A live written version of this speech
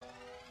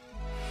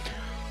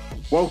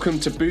Welcome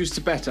to Booze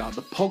to Better,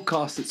 the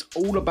podcast that's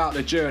all about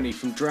the journey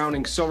from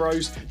drowning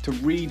sorrows to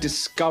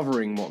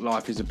rediscovering what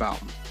life is about.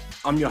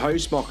 I'm your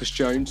host, Marcus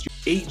Jones.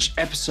 Each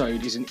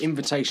episode is an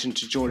invitation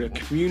to join a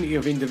community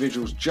of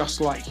individuals just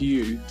like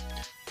you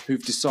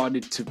who've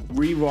decided to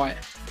rewrite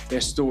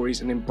their stories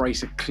and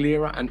embrace a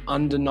clearer and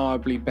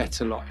undeniably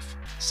better life.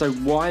 So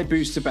why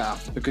Booze to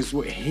Better? Because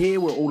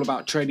we're all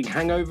about trading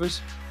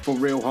hangovers for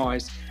real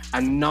highs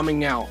and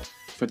numbing out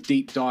for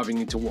deep diving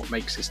into what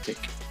makes us tick.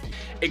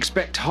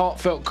 Expect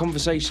heartfelt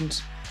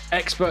conversations,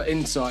 expert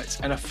insights,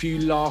 and a few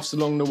laughs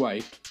along the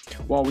way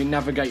while we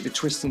navigate the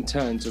twists and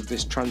turns of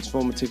this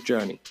transformative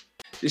journey.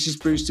 This is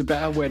Booze to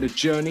Better, where the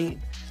journey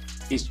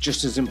is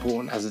just as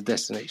important as the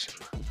destination.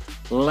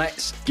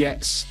 Let's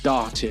get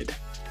started.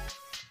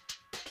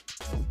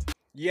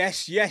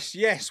 Yes.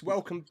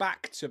 Welcome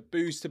back to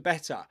Booze to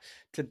Better.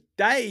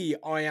 Today,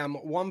 I am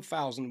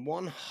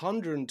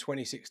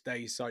 1,126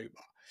 days sober.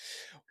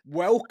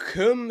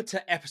 Welcome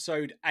to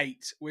episode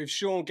 8 with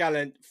Sion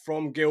Gallent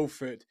from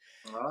Guildford.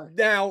 Right.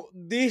 Now,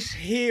 this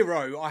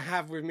hero I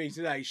have with me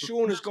today,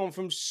 Sion has gone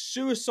from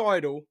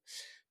suicidal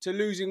to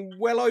losing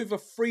well over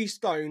 3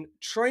 stone,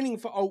 training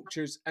for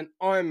ultras and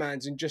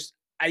Ironmans in just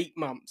 8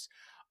 months.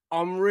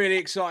 I'm really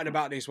excited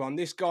about this one.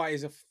 This guy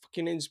is a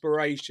fucking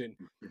inspiration.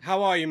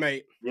 How are you,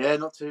 mate? Yeah,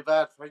 not too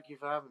bad. Thank you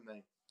for having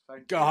me. Thank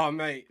you. God,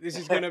 mate, this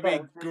is going to be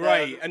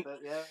great.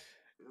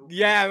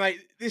 Yeah, mate,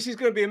 this is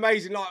going to be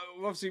amazing. Like,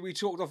 obviously, we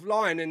talked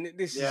offline, and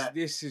this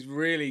is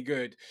really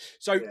good.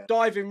 So,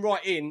 diving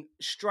right in,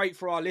 straight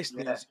for our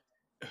listeners,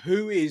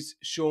 who is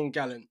Sion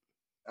Gallent?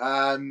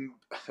 Well,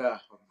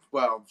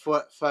 I'm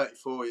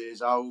 34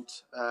 years old.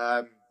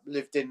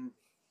 Lived in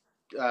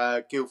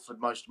Guildford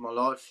most of my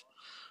life.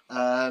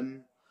 My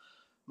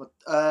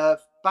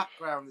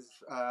background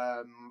is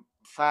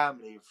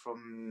family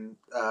from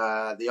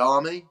the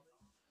army.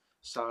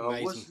 So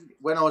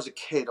when I was a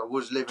kid, I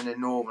was living in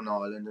Northern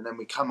Ireland, and then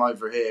we come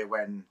over here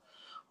when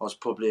I was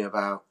probably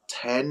about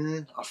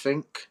 10, I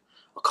think.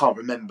 I can't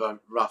remember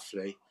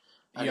roughly.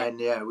 And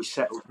then we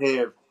settled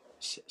here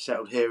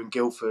in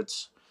Guildford,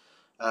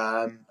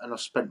 and I've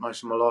spent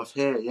most of my life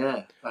here.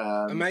 Yeah,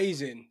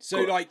 amazing.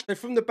 So,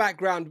 from the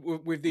background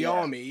with the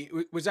army,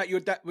 was that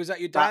your dad? Was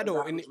that your dad, that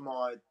was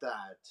my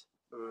dad?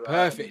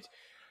 Perfect.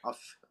 I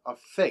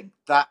think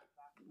that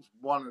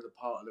one of the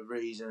part of the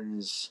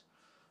reasons.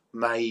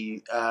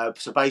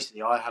 So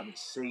basically, I haven't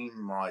seen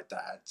my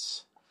dad.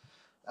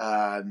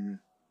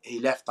 He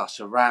left us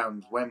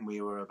around when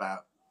we were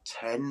about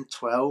 10,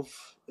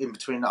 12, in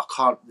between. I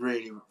can't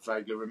really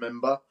vaguely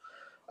remember.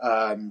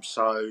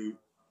 So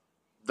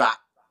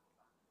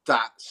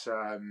that's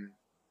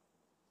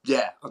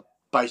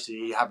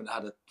basically haven't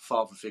had a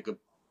father figure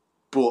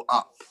brought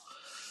up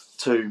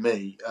to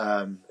me,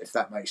 if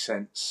that makes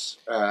sense.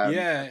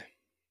 But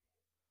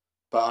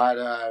I had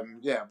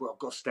I've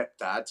got a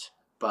stepdad.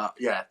 But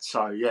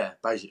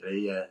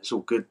basically, it's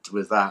all good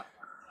with that.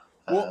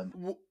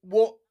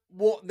 What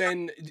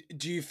then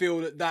do you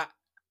feel that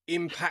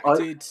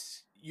impacted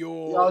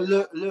your?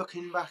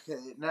 Looking back at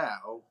it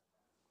now,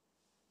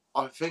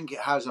 I think it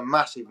has a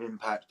massive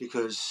impact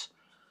because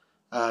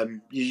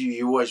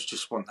you always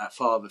just want that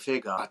father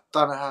figure. I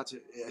don't know how to.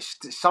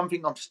 It's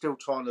something I'm still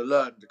trying to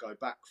learn to go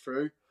back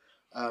through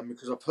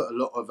because I put a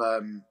lot of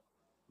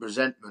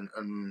resentment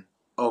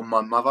on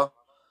my mother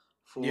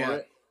for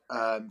it.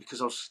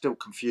 Because I was still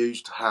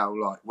confused how,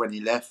 when he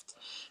left,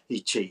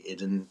 he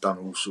cheated and done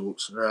all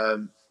sorts.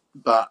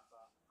 But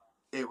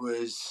it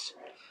was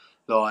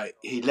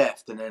he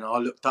left, and then I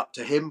looked up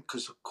to him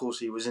because, of course,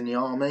 he was in the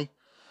army.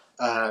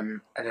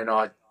 And then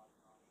I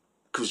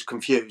was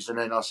confused, and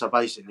then I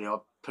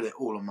put it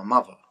all on my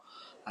mother.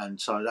 And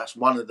so that's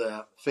one of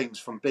the things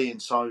from being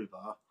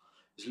sober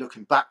is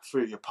looking back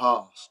through your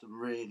past and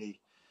really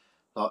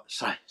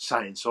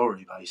saying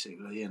sorry,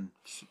 basically, and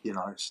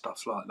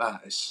stuff like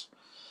that. It's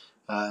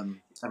and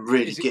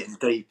really getting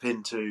deep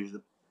into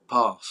the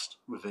past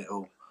with it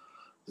all.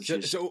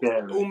 So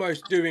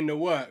almost doing the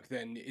work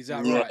then, is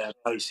that right? Yeah,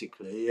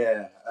 basically,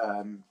 yeah.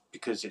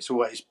 Because it's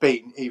always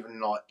been, even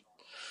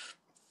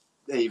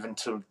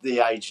to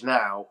the age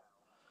now,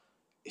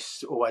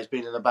 it's always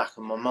been in the back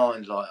of my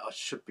mind, I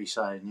should be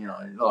saying,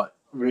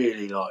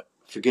 really,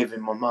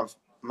 forgiving my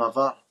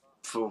mother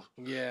for...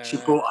 She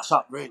brought us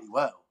up really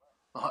well.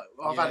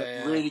 I've had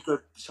a really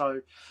good...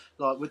 So,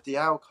 with the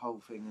alcohol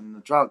thing and the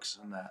drugs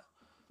and that,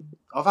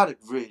 I've had a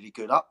really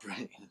good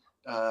upbringing.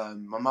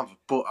 My mother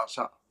brought us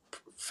up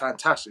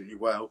fantastically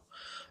well.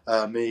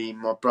 Me,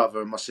 my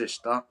brother and my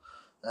sister.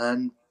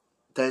 And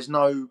there's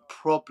no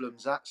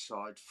problems that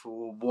side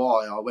for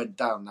why I went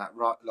down that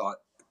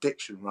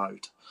addiction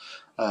road.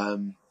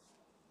 But I'm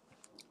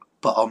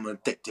an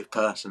addictive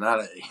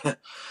personality.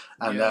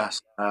 And I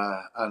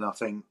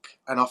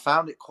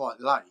found it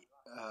quite late,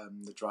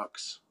 the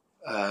drugs.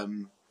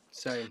 Same.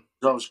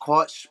 I was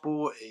quite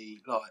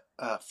sporty,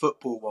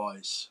 football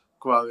wise,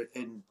 growing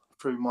in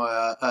through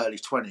my early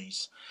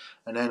 20s,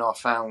 and then I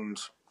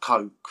found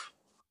coke.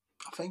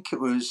 I think it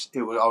was. I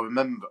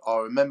remember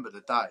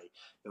the day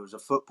It was a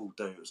football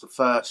do. It was the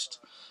first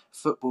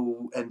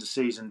football end of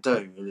season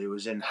do. It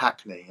was in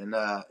Hackney, and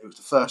it was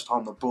the first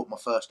time I bought my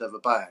first ever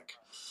bag.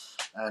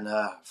 And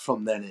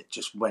from then it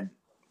just went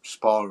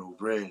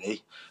spiraled,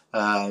 really.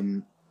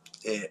 I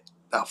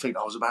think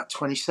I was about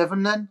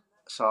 27 then,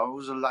 so I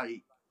was a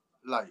late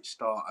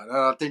starter. And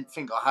I didn't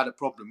think I had a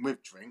problem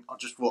with drink. I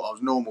just thought I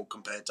was normal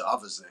compared to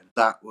others then.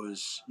 That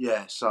was,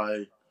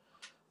 so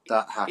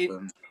that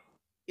happened.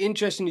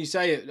 Interesting you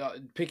say it,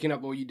 like, picking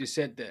up what you just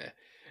said there.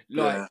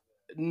 Like, Yeah.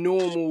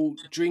 normal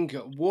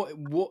drinker.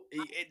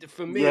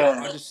 For me,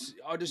 Yeah.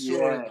 I just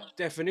saw a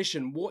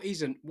definition. What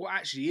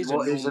actually is a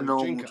What is a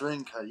normal normal drinker?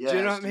 drinker? Do you know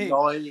Yes.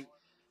 what I mean?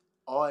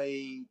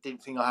 I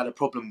didn't think I had a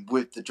problem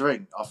with the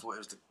drink. I thought it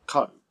was the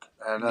Coke.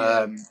 And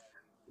Yeah.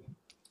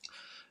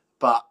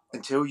 but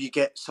until you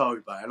get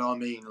sober, and I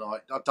mean,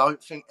 like, I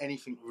don't think I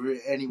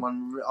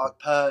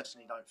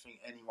personally don't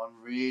think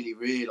anyone really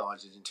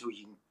realises until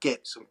you can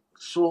get some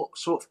sort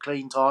of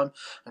clean time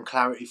and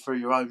clarity through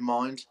your own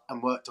mind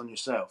and worked on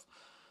yourself,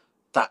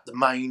 that the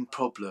main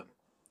problem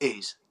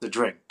is the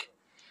drink.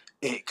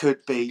 It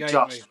could be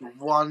just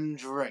one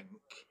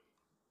drink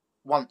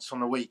once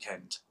on a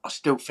weekend. I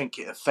still think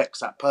it affects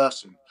that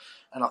person,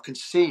 and I can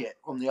see it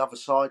on the other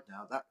side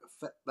now.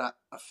 That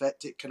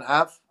effect it can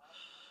have.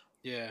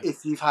 Yeah.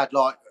 If you've had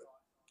like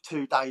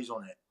 2 days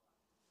on it,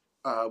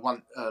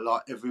 like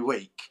every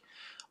week,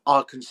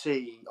 I can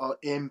see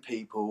in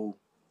people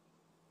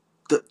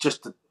that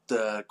just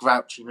the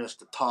grouchiness,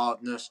 the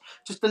tiredness,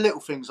 just the little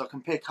things I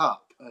can pick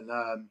up,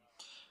 and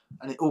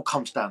it all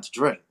comes down to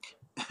drink.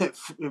 It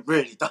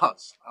really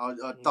does.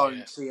 I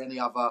don't see any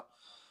other,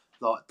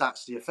 like,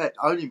 that's the effect.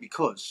 Only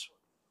because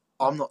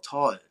I'm not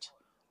tired.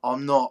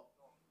 I'm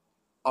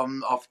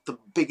I've the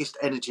biggest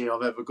energy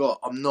I've ever got.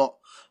 I'm not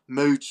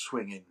mood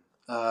swinging.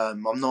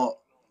 I'm not,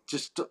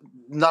 just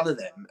none of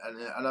them,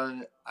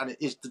 and it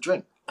is the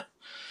drink.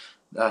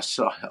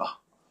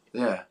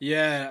 Yeah.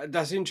 Yeah,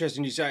 that's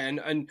interesting you say,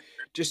 and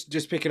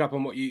just picking up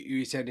on what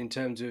you said in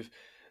terms of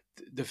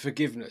the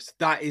forgiveness.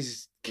 That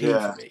is key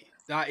for me.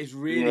 That is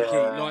really key.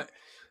 Like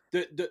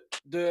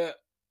the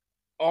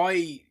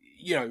I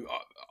you know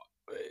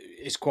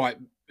it's quite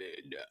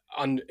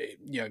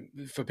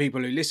for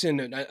people who listen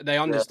and they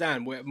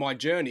understand where my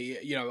journey.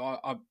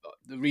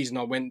 The reason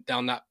I went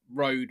down that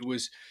road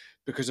was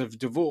because of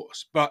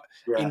divorce, but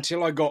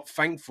until I got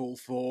thankful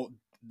for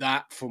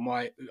that,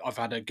 I've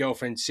had a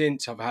girlfriend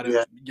since. I've had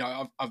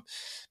I've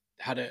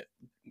had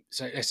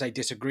let's say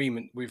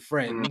disagreement with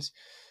friends.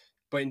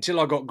 But until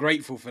I got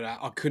grateful for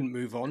that, I couldn't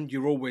move on.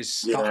 You're always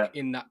stuck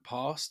in that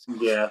past.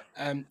 Yeah.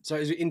 So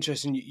it's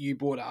interesting you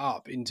brought it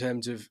up in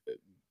terms of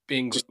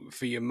being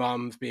for your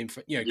mum, being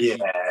for I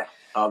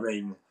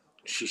mean,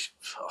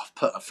 I've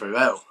put her through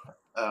hell,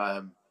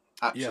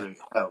 absolute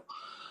hell,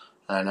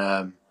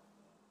 and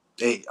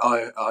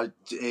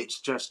it's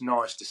just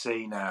nice to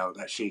see now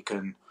that she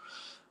can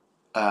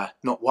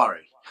not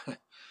worry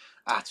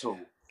at all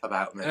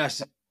about me.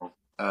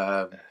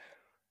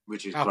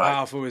 Which is how great.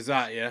 powerful is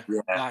that? Yeah,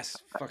 that's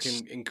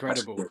fucking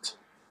incredible.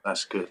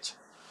 That's good.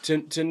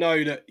 To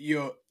know that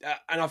you're,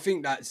 and I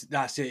think that's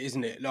it,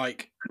 isn't it?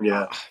 Like,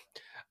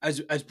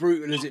 as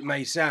brutal as it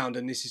may sound,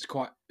 and this is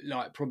quite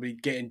like probably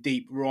getting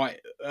deep right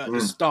at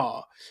the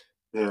start.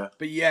 Yeah.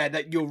 But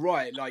that you're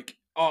right. Like,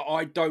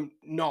 I don't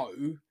know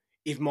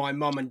if my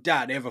mum and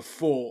dad ever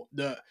thought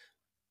that,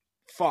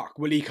 fuck,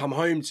 will he come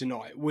home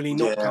tonight? Will he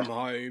not come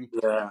home?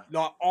 Yeah.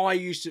 Like, I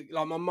used to,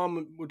 like, my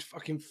mum would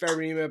fucking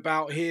ferry him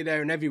about here,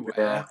 there, and everywhere.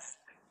 Yeah.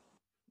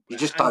 You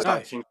just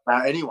don't think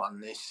about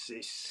anyone.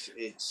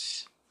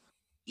 It's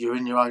you're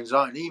in your own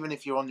zone. Even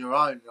if you're on your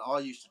own, I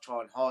used to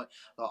try and hide.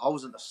 Like, I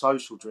wasn't a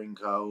social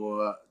drinker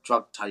or a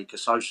drug taker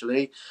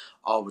socially.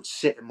 I would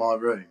sit in my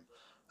room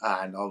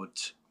and I would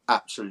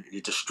absolutely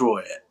destroy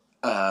it.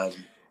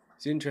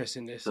 It's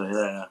interesting, this. So,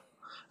 yeah.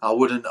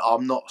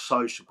 I'm not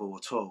sociable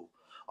at all.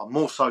 I'm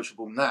more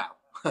sociable now.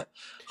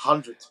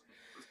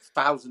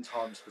 100,000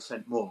 times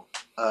 % more,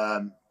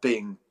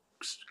 being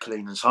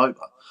clean and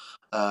sober.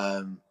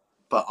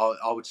 But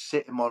I would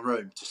sit in my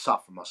room to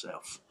suffer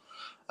myself.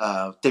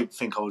 Didn't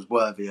think I was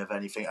worthy of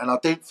anything, and I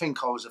didn't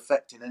think I was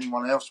affecting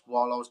anyone else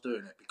while I was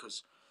doing it,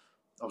 because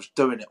I was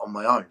doing it on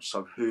my own.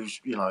 So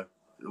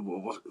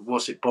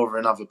what's it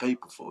bothering other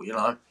people for,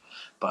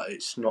 But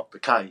it's not the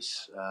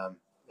case.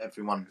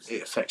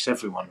 It affects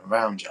everyone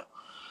around you.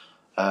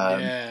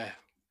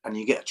 And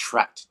you get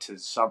attracted to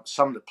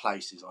some of the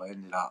places I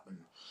ended up,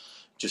 and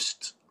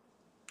just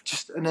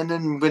and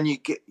then when you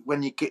get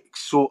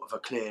sort of a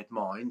cleared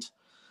mind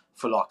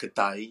for like a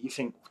day, you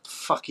think, what the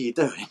fuck are you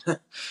doing?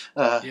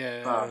 But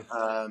there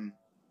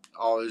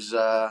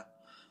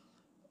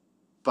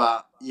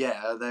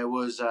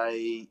was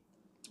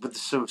with the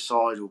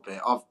suicidal bit.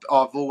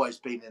 I've always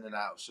been in and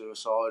out of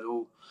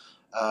suicidal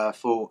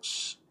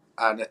thoughts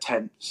and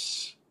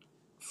attempts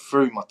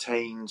through my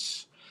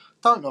teens.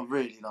 Don't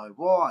really know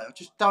why. I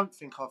just don't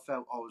think I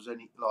felt I was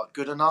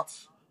good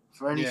enough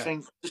for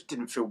anything. Just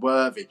didn't feel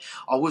worthy.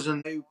 I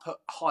wasn't who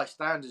put high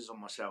standards on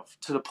myself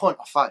to the point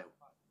I failed.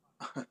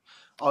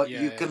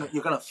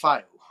 You're gonna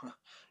fail.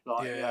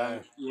 Like Yeah.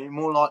 you're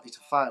more likely to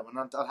fail. And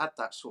I had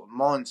that sort of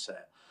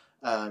mindset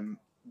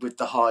with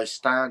the high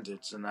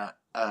standards and that.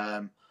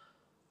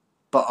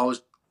 But I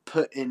was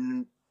put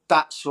in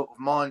that sort of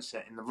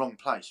mindset in the wrong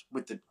place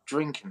with the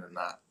drinking and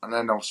that, and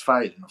then I was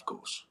failing. Of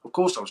course,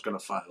 I was going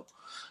to fail.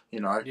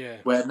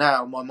 Yeah. Where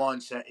now my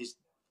mindset is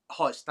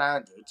high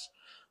standards,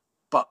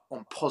 but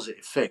on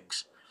positive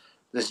things.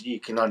 You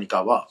can only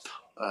go up.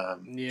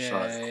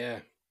 Yeah.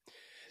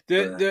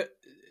 Yeah.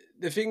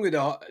 The thing with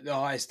the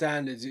high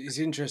standards, it's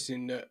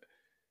interesting that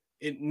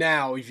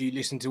now, if you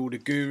listen to all the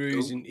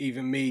gurus and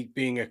even me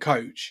being a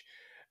coach,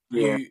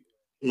 Yeah,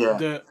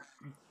 yeah,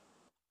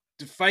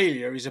 the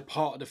failure is a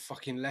part of the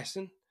fucking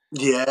lesson.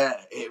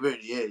 yeah. It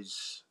really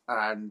is,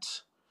 and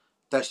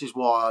this is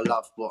why I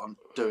love what I'm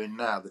doing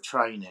now, the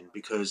training,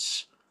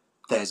 because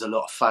there's a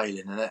lot of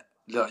failing in it.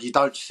 Look, you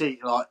don't see,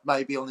 like,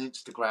 maybe on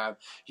Instagram,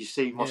 you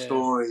see my Yeah.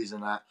 stories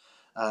and that.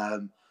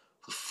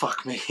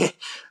 Fuck me.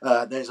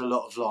 There's a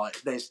lot of,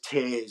 like, there's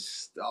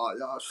tears.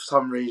 For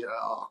some reason,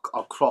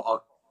 I'll cry.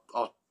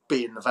 I'll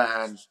be in the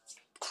van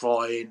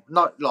crying.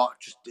 Not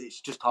like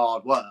it's just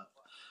hard work.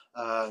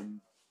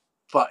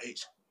 But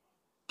it's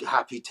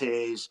happy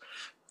tears,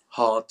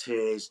 hard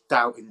tears,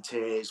 doubting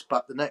tears.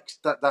 But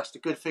that's the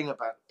good thing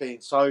about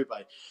being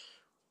sober.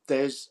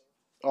 There's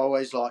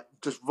always like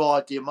just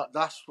ride the.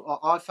 That's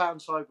I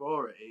found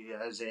sobriety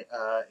as it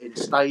in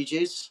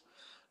stages.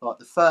 Like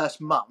the first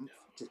month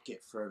to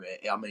get through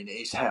it, I mean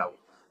it's hell.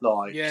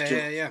 Like just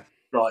Yeah.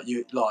 like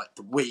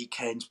the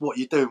weekends, what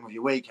you're doing with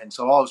your weekends.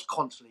 So I was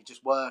constantly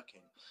just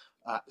working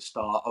at the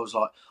start. I was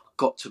like,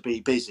 got to be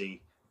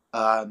busy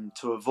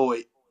to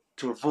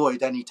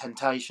avoid any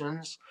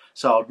temptations.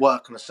 So I'd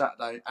work on a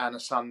Saturday and a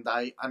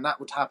Sunday, and that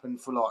would happen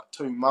for like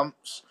 2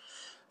 months,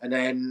 and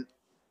then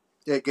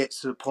it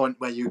gets to the point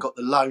where you've got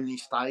the lonely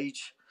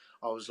stage.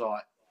 I was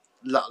like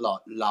love,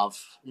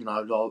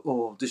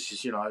 this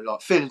is,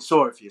 like feeling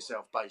sorry for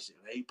yourself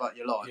basically. But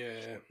you're like,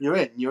 Yeah.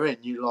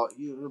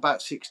 you're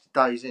about 60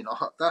 days in.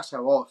 That's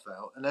how I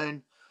felt, and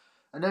then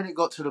it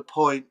got to the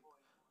point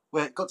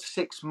where it got to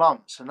 6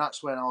 months, and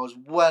that's when I was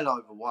well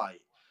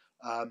overweight.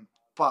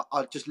 But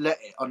I just let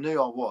it. I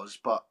knew I was,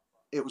 but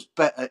it was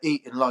better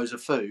eating loads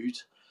of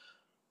food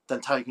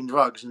than taking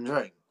drugs and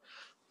drink.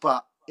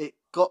 But it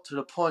got to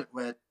the point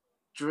where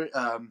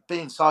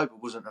being sober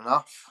wasn't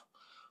enough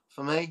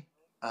for me,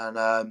 and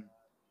I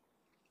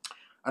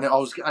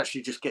was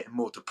actually just getting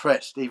more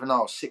depressed. Even though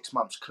I was 6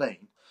 months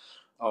clean,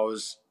 I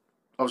was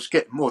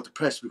getting more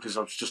depressed because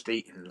I was just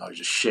eating loads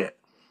of shit.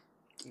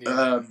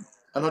 Yeah.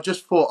 And I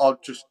just thought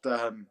I'd just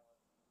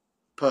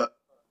put.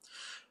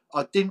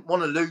 I didn't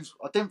want to lose.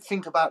 I didn't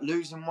think about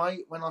losing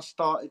weight when I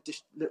started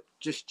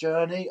this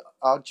journey.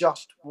 I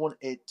just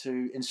wanted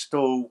to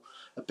install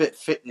a bit of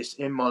fitness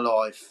in my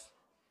life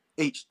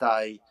each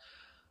day.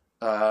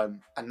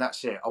 And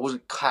that's it. I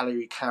wasn't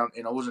calorie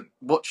counting. I wasn't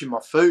watching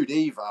my food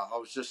either. I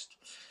was just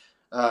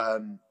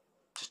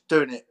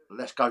doing it.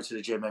 Let's go to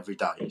the gym every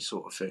day,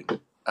 sort of thing.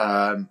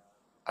 And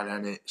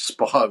then it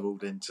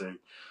spiraled into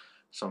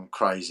some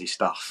crazy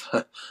stuff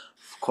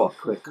quite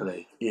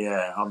quickly.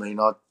 Yeah, I mean,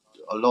 I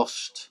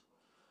lost.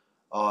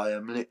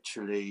 I'm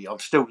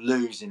still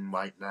losing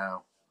weight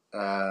now.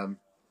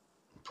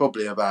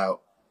 Probably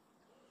about.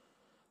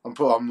 I'm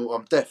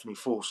definitely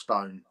 4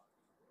 stone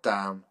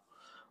down.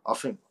 I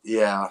think,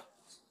 yeah, You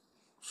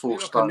 4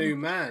 look like a stone. new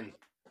man.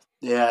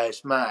 Yeah,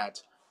 it's mad.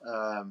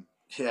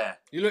 Yeah.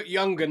 You look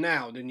younger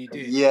now than you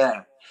did.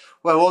 Yeah.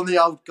 Well, on the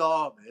old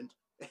Garmin,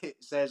 it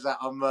says that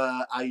I'm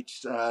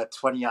aged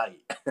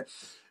 28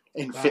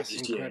 in That's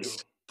fitness incredible.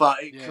 years.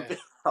 But it could Yeah. be,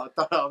 I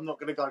don't know, I'm not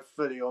going to go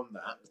fully on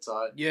that.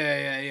 So,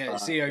 Yeah.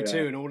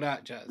 CO2 and all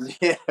that jazz.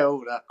 yeah,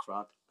 all that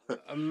crap.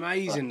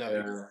 Amazing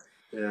though.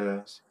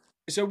 Yeah.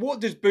 So what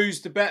does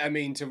booze to better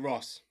mean to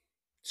Ross?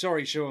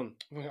 Sorry, Sean.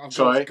 I've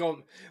Sorry.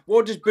 gone.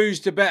 What does booze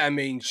to better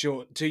mean,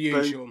 Sean, to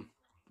you, Sean?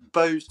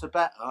 Booze to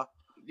better?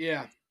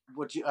 Yeah.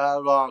 Would you?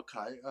 Well,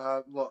 okay.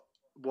 What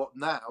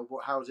now?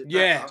 How is it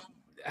Yeah. better?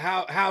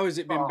 How has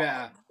it been Oh,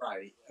 better?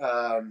 mate.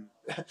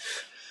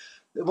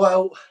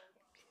 Well,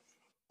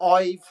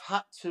 I've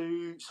had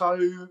to.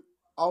 So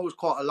I was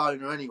quite a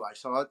loner anyway.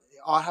 So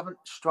I haven't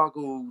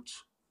struggled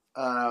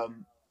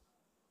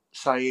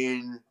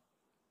saying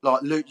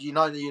like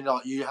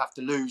you have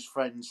to lose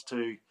friends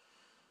to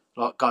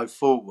like go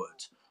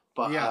forward.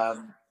 But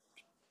Yeah.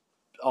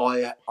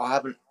 I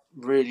haven't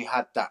really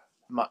had that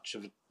much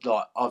of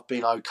like I've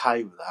been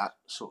okay with that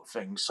sort of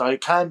thing. So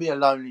it can be a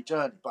lonely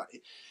journey, but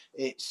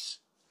it's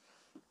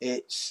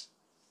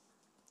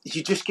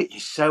you just get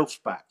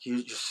yourself back,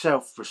 your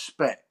self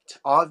respect.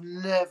 I've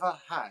never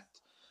had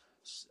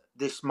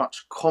this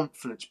much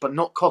confidence, but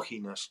not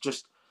cockiness,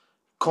 just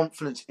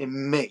confidence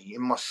in me,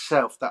 in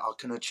myself, that I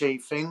can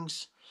achieve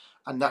things,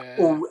 and that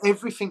Yeah.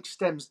 everything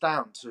stems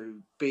down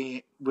to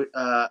being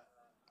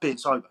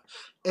sober.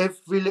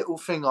 Every little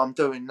thing I'm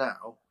doing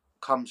now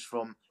comes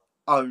from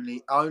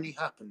only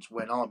happens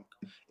when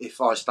if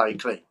I stay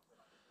clean.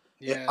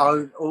 Yeah.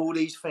 All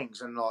these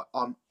things, and like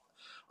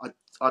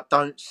I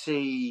don't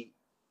see.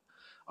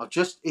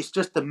 It's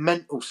just the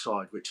mental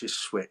side which is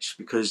switched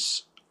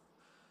because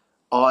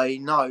I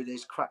know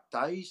there's crap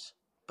days,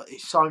 but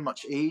it's so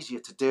much easier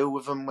to deal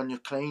with them when you're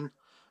clean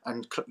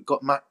and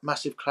got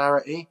massive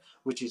clarity,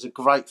 which is a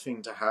great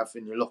thing to have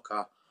in your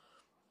locker.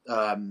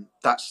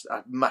 That's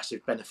a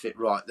massive benefit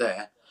right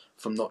there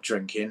from not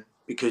drinking,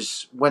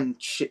 because when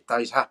shit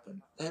days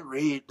happen,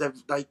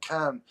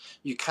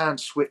 you can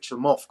switch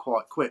them off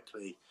quite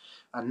quickly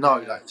and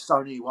know that it's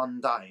only one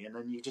day, and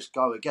then you just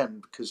go again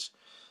because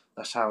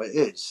that's how it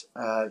is.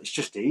 It's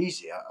just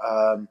easier.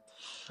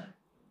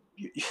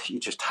 You're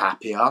just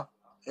happier.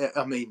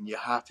 I mean, you're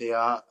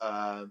happier.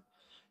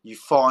 You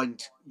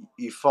find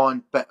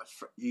better.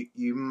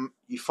 You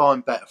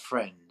find better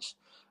friends.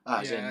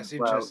 That's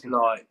interesting.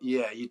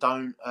 You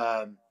don't.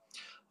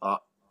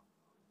 Like,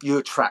 you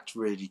attract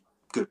really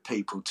good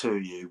people to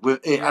you,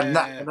 and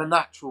that in a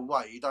natural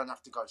way. You don't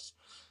have to go.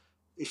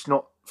 It's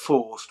not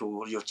forced,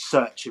 or you're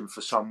searching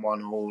for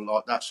someone, or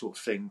like that sort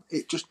of thing.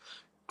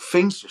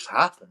 Things just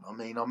happen. I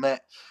mean, I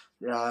met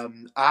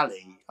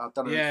Ali. I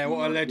don't know. Yeah,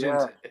 what a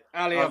legend. Yeah.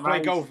 Ali, I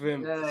play golf with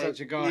him. Yeah,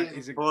 Such a guy.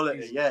 He's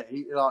quality. Yeah,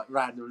 he like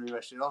randomly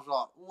messaged. I was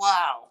like,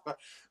 wow.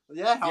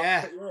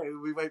 Yeah.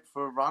 We went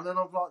for a run, and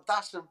I'm like,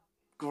 that's a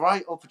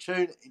great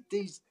opportunity.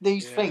 These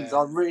things,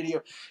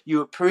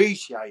 you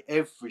appreciate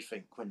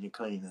everything when you're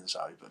clean and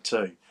sober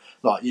too.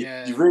 Like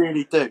you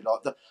really do.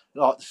 Like the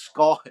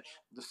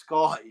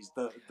skies,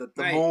 the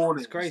Mate,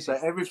 mornings, it's crazy.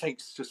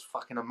 Everything's just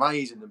fucking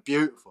amazing and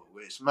beautiful.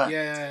 It's mad.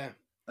 Yeah.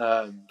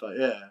 But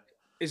yeah,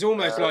 it's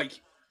almost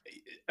like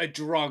a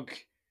drug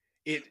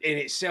in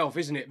itself,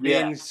 isn't it?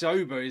 Being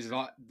sober is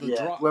like the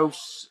drug. Well,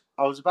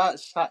 I was about to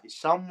say,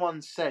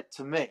 someone said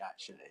to me,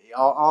 actually,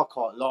 I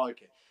quite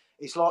like it.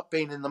 It's like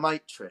being in the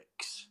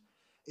Matrix.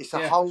 It's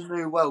a whole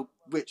new world,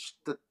 which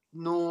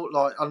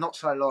I'm not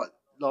saying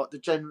like the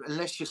general,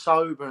 unless you're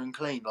sober and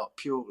clean, like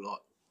pure,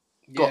 like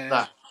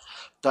got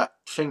that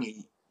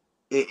thingy.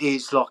 It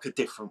is like a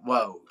different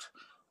world.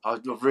 I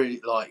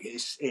really like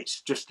it.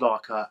 It's just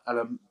like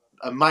an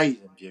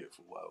amazing,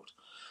 beautiful world.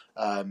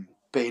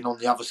 Being on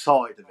the other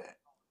side of it,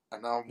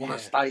 and I want to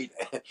stay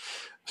there.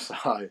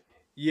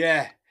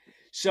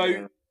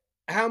 So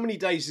how many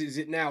days is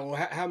it now, or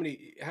how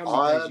many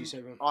days you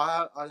say?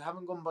 I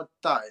haven't gone by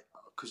date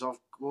because I've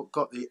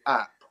got the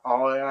app.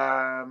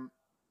 I'm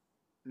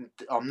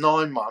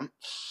 9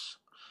 months.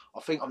 I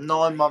think I'm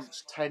 9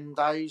 months, 10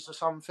 days or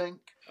something.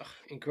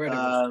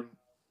 Incredible.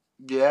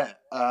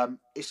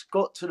 It's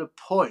got to the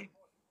point.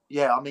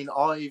 Yeah, I mean,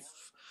 I'll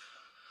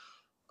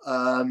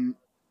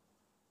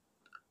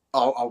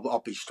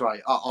be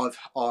straight.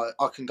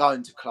 I can go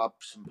into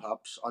clubs and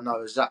pubs. I know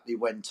exactly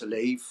when to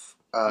leave.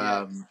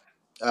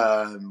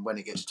 When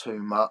it gets too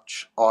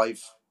much, I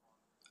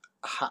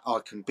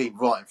can be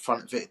right in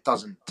front of it. It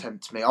doesn't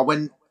tempt me. I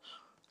went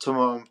to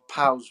my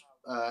pal's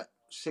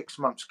 6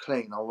 months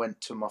clean. I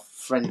went to my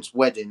friend's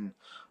wedding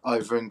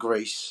over in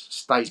Greece.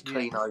 Stayed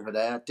clean over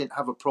there. Didn't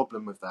have a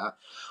problem with that.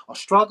 I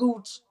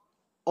struggled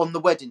on the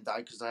wedding day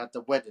because they had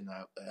the wedding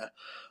out there,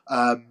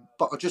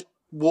 but I just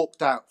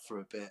walked out for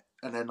a bit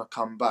and then I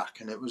come back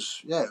and it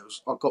was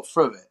I got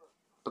through it.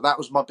 But that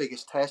was my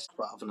biggest test.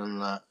 But other than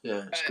that,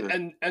 it's good.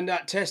 And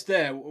that test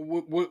there,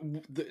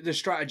 the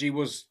strategy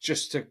was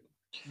just to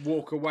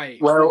walk away.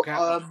 Well, walk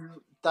out.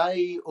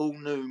 They all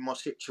knew my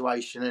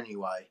situation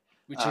anyway,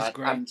 which is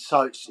great. And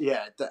so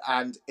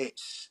and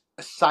it's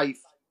a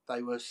safe.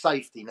 They were a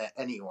safety net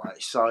anyway.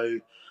 So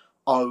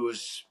I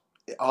was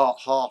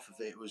half of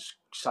it was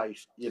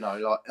safe. You know,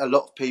 like a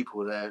lot of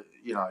people there.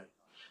 You know,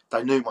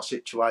 they knew my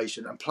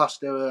situation, and plus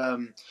there were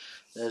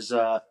there's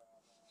luck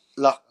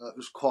that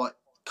was quite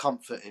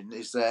comforting.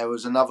 Is there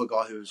was another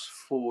guy who was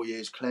 4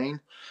 years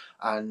clean,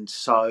 and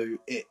so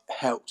it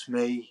helped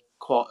me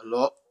quite a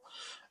lot.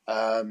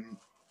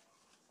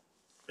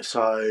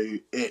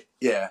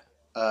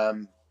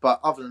 But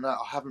other than that,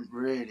 I haven't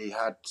really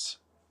had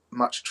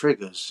much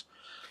triggers.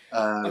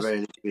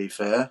 Really, to be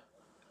fair.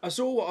 I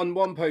saw on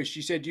one post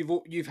you said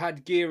you've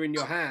had gear in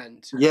your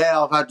hand.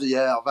 Yeah, I've had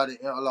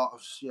it a lot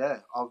of. Yeah,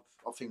 I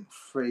think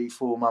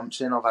 3-4 months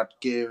in, I've had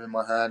gear in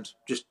my hand.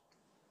 Just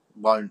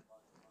won't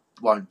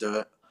do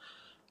it.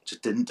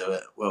 Just didn't do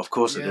it. Well, of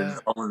course I didn't.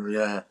 I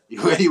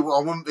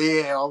wouldn't be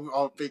here.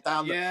 I'll be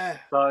down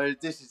there. So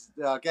this is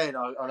again.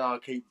 I know I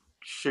keep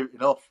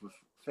shooting off with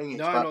things.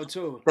 No, not at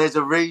all. There's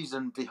a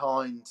reason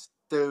behind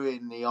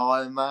doing the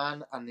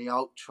Ironman and the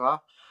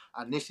Ultra,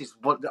 and this is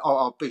what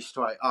I'll be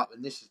straight up.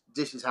 And this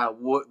is how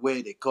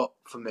weird it got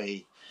for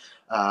me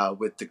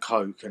with the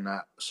coke and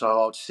that.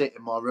 So I'd sit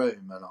in my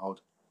room and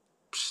I'd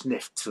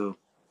sniff to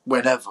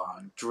whenever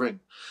and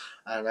drink,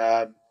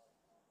 and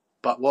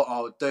but what I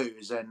would do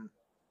is then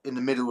in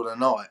the middle of the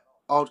night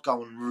I'd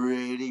go on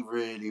really,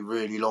 really,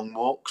 really long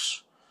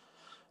walks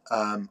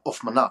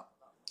off my nut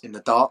in the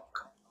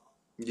dark.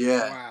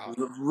 Yeah, wow.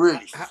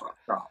 Really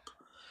fucked up.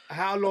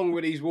 How long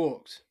were these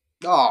walks?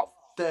 Oh,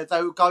 they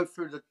would go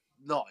through the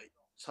night,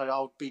 so I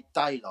would be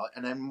daylight,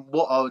 and then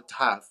what I would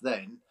have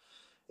then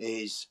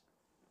is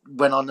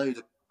when I knew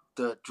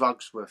the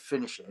drugs were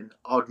finishing,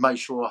 I'd make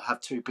sure I have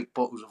 2 big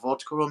bottles of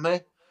vodka on me.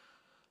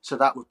 So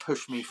that would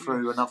push me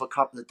through another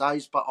couple of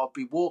days. But I'd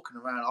be walking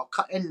around. I'll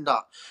end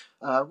up.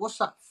 What's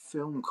that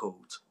film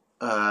called?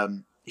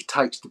 He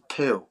takes the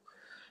pill,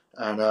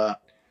 and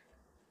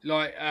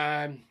not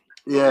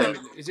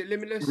is it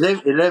Limitless?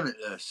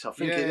 Limitless. I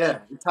think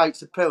Yeah. He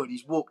takes the pill and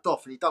he's walked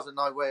off and he doesn't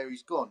know where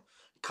he's gone.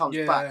 He comes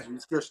back and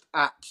he's just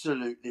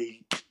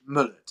absolutely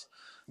mullered.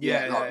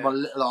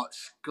 My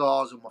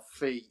scars on my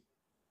feet,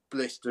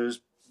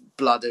 blisters,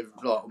 blood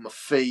on my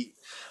feet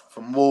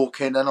from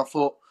walking. And I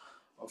thought,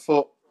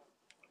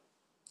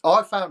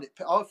 I found it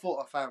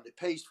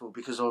peaceful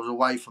because I was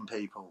away from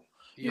people.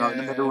 You know, in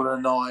the middle of the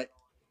night,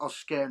 I was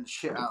scaring the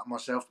shit out of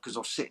myself because I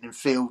was sitting in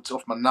fields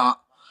off my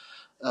nut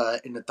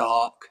in the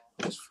dark.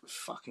 It was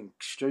fucking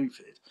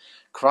stupid,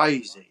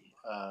 crazy.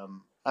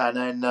 And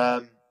then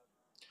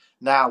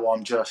now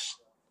I'm just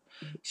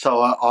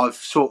I've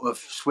sort of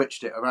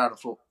switched it around. I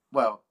thought,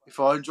 well, if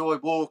I enjoy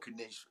walking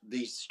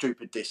these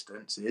stupid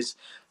distances,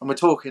 and we're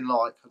talking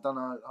like I don't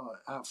know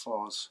how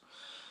far's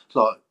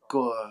like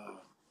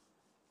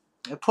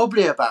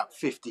probably about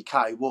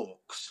 50k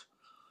walks.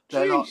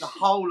 They're like the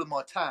whole of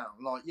my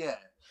town. Like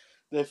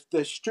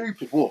they're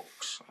stupid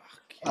walks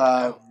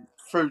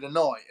through the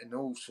night and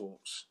all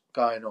sorts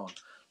going on,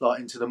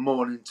 like into the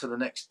morning to the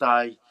next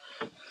day,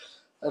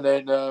 and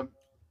then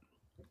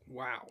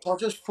wow. I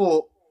just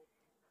thought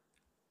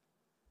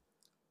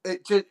I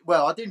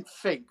didn't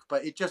think,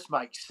 but it just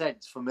makes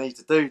sense for me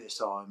to do this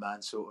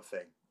Ironman sort of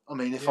thing. I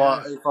mean, if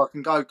I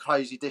can go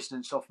crazy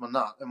distance off my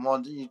nut, then why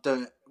don't you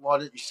do it? Why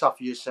don't you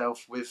suffer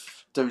yourself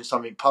with doing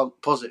something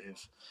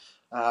positive?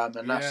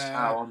 And that's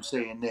how I'm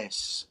seeing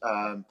this.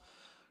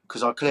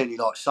 Because I clearly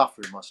like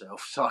suffering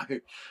myself, so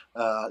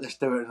let's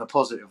do it in a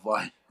positive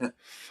way.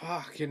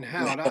 Fucking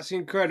hell, that's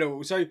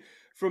incredible. So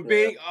from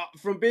being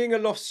a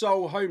lost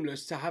soul,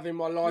 homeless, to having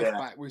my life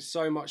back with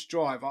so much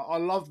drive, I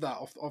love that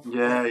off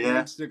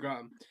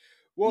Instagram.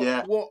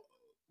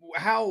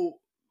 How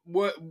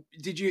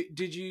did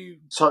you?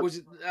 So, was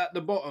it at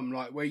the bottom,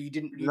 like where you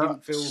didn't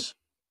feel?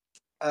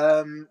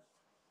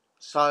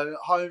 So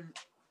homeless.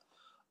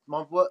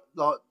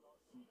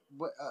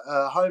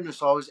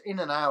 I was in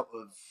and out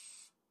of.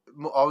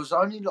 I was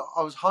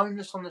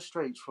homeless on the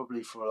streets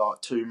probably for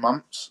like 2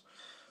 months,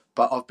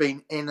 but I've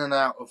been in and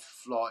out of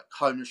like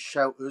homeless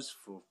shelters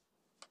for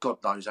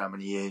God knows how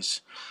many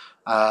years.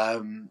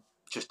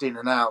 Just in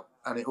and out,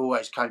 and it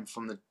always came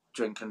from the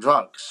drink and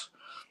drugs.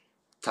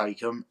 Take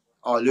them,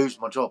 I lose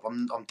my job.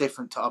 I'm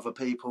different to other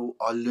people.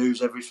 I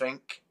lose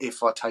everything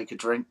if I take a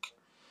drink.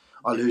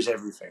 I lose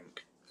everything.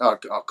 I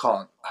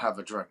can't have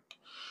a drink.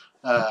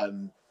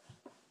 I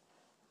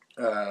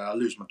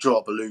lose my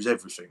job. I lose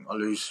everything.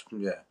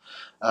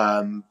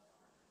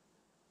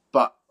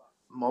 But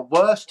my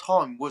worst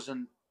time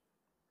wasn't.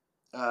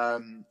 My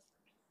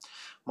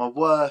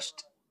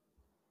worst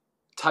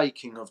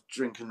taking of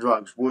drink and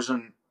drugs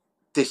wasn't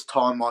this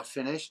time I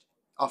finished.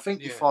 I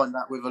think you find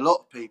that with a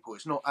lot of people.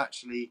 It's not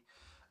actually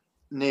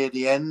near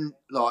the end,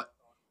 like,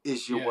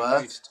 is your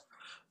worst.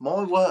 Good.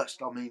 My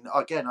worst, I mean,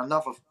 again,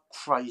 another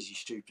crazy,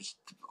 stupid,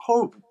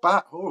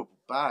 horrible,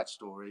 bad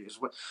story.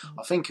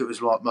 I think it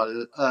was like my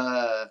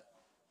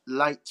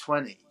late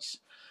 20s.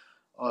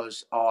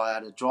 I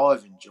had a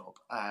driving job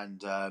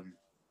and I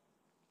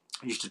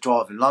used to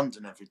drive in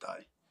London every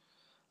day.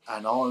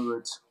 And I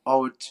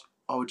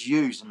would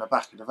use in the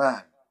back of the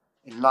van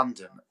in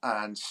London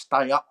and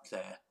stay up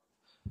there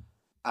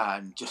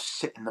and just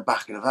sit in the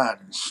back of the van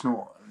and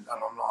snort. And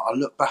I'm like, I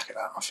look back at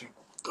that and I think,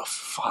 what the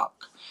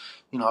fuck?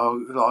 You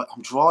know, like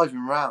I'm driving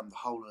around the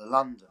whole of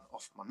London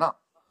off my nut.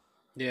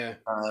 Yeah.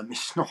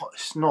 It's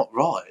not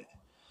right.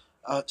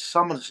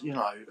 Some of the, you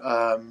know,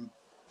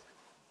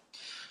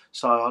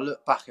 so I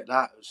look back at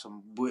that with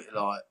some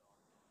like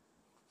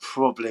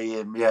probably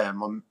in my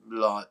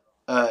like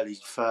early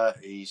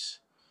 30s,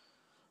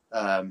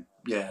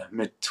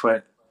 mid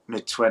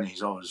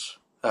 20s. I was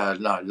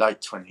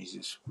late 20s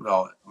is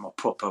like my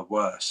proper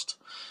worst.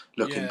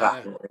 Looking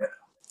back at it.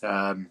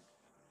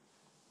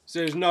 So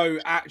there's no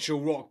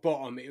actual rock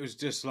bottom. It was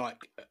just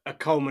like a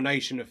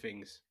culmination of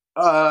things.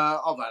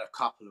 I've had a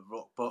couple of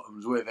rock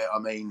bottoms with it. I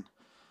mean,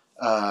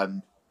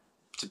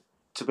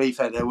 to be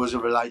fair, there was a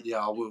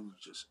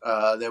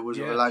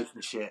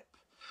relationship.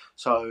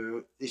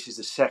 So this is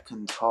the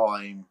second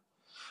time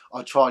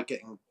I tried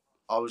getting.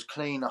 I was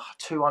clean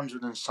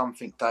 200 and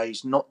something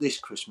days. Not this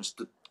Christmas.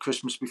 The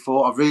Christmas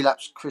before I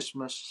relapsed.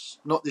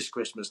 Not this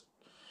Christmas.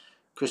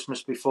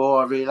 Christmas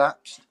before I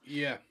relapsed.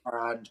 Yeah.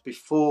 And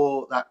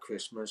before that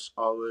Christmas,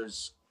 I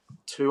was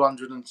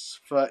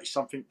 230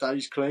 something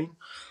days clean.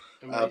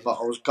 But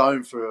I was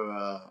going through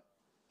I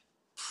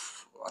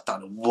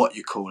don't know what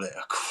you call it,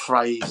 a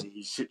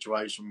crazy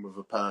situation with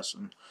a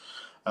person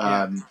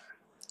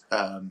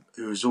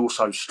who was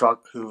also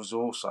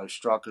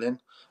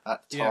struggling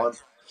at the time.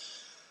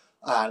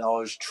 And I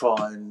was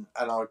trying,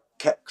 and I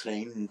kept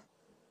clean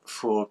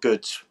for a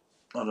good,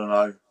 I don't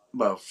know,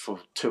 well, for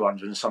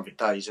 200 and something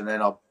days. And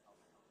then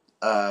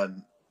I,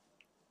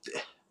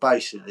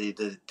 basically,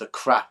 the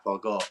crap I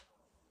got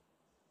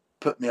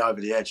put me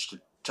over the edge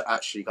to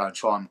actually go and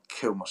try and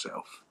kill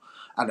myself.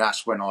 and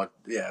that's when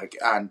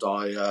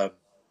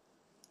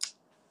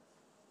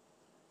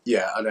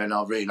and then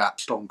I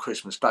relapsed on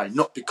Christmas Day.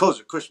 Not because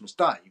of Christmas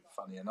Day,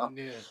 funny enough,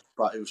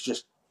 but it was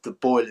just the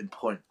boiling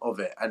point of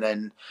it. And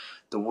then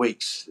a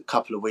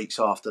couple of weeks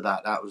after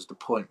that, that was the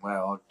point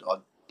where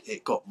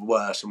it got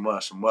worse and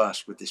worse and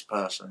worse with this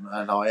person,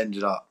 and I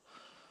ended up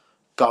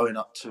going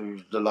up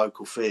to the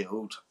local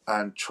field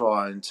and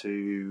trying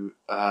to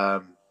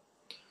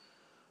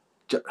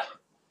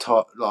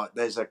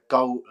there's a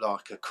goal,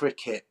 like a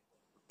cricket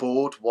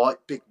board,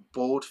 big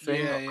board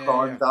thing. I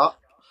climbed up.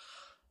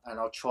 And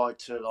I tried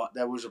to,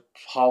 there was a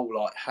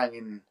whole,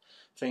 hanging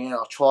thing, and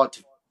I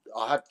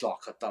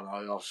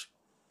was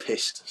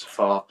pissed as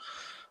far.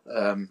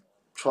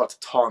 Tried to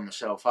tie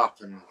myself up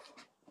and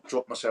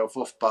drop myself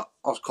off, but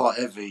I was quite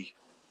heavy,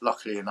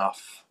 luckily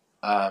enough,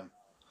 and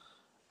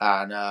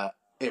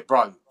it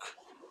broke.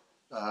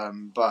 So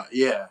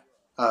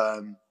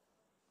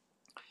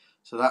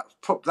that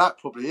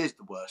probably is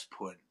the worst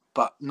point,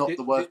 but not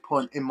the worst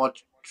point in my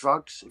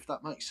drugs, if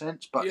that makes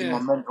sense, but in my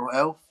mental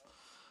health.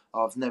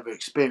 I've never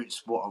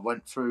experienced what I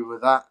went through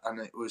with that, and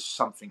it was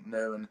something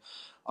new, and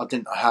I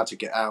didn't know how to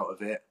get out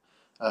of it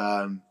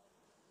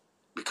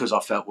because I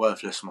felt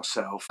worthless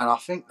myself. And I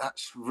think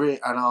that's and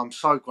I'm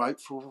so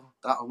grateful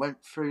that I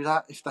went through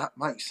that, if that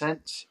makes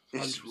sense.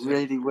 It's 100%.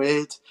 Really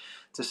weird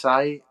to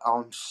say.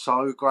 I'm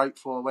so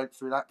grateful I went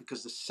through that,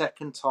 because the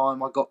second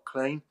time I got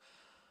clean,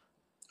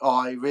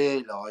 I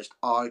realised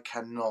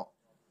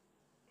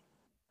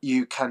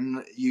you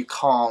can't.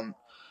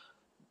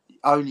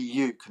 Only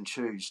you can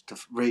choose to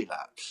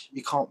relapse.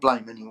 You can't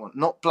blame anyone.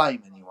 Not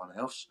blame anyone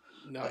else.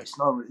 No, it's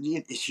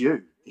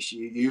you. It's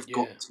you. You've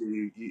got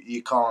to.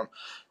 You can't.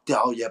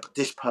 Oh yeah, but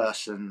this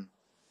person,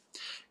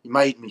 he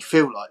made me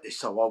feel like this,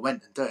 so I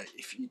went and did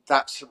it.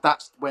 That's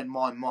when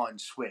my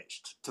mind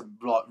switched to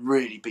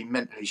really be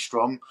mentally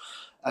strong,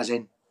 as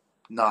in,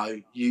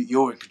 no,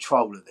 you're in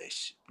control of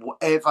this.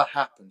 Whatever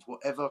happens,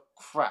 whatever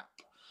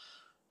crap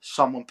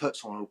someone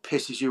puts on or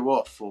pisses you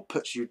off or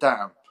puts you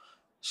down,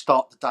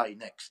 start the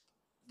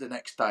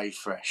next day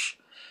fresh,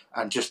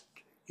 and just,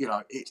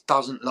 it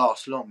doesn't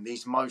last long.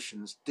 These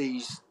emotions,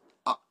 these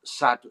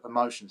sad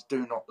emotions,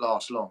 do not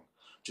last long.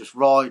 Just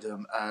ride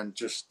them, and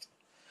just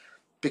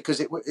because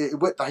they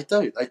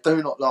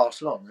do not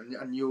last long,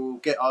 and you'll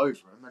get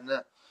over them,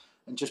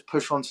 and just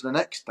push on to the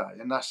next day.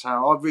 And that's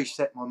how I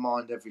reset my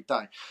mind every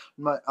day.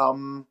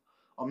 I'm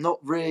not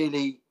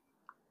really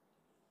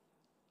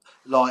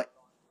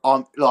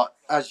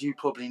as you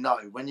probably know,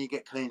 when you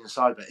get clean and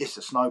sober, it's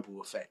a snowball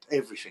effect.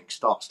 Everything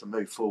starts to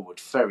move forward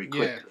very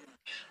quickly,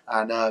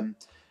 and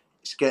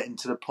it's getting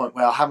to the point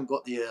where I haven't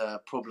got the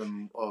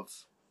problem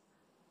of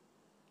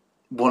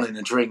wanting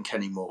a drink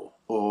anymore,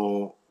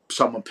 or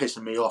someone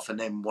pissing me off and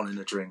then wanting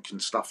a drink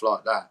and stuff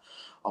like that.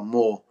 I'm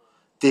more,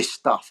 this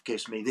stuff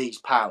gives me these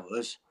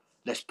powers.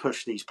 Let's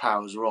push these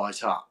powers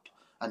right up,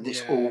 and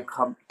this all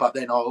comes. But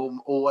then I'm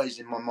always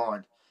in my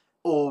mind,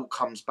 all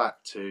comes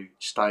back to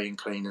staying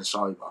clean and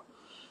sober.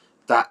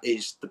 That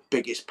is the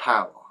biggest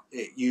power.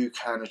 You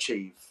can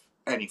achieve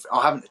anything.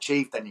 I haven't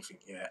achieved anything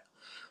yet,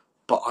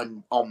 but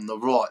I'm on the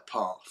right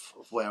path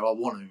of what I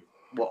want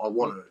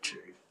to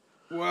achieve.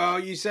 Well,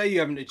 you say you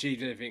haven't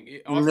achieved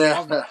anything.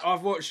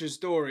 I've watched your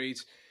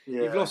stories.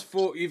 Yeah. You've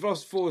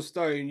lost 4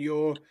 stone.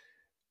 You're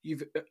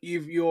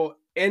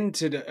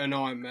entered an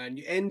Ironman.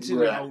 You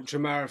entered an ultra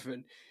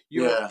marathon.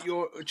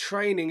 Your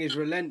training is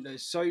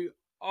relentless. So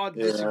I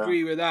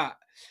disagree with that.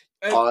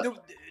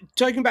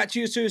 Taking back to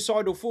your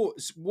suicidal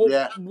thoughts,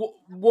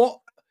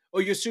 what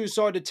or your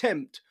suicide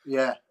attempt?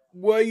 Yeah.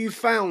 Were you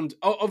found?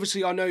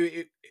 Obviously, I know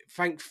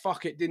thank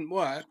fuck it didn't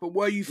work, but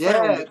were you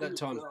found at that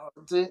time?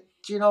 Do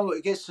you know what?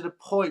 It gets to the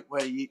point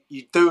where you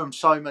do them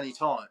so many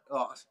times.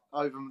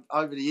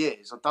 Over the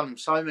years, I've done them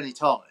so many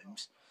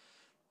times.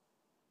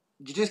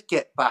 You just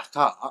get back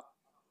up.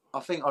 I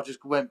think I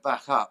just went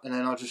back up, and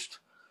then I just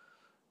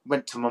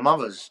went to my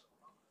mother's.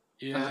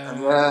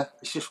 And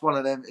it's just one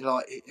of them.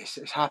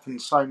 It's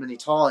happened so many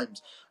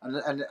times,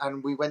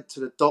 and we went to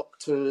the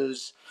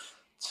doctors,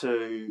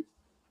 to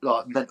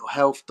mental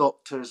health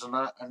doctors and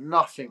that, and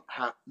nothing.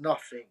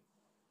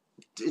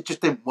 It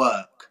just didn't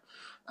work.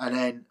 And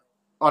then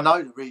I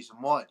know the reason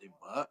why it didn't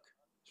work.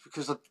 It's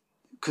because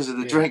of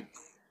the drink,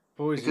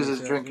 because of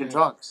the drinking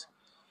drugs.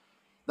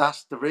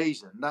 That's the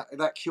reason.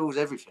 That cures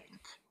everything.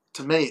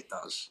 To me, it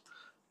does.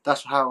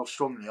 That's how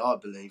strongly I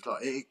believe.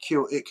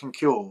 It can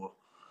cure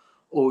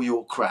all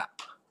your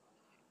crap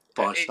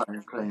by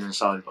staying clean and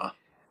sober.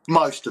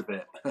 Most of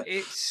it.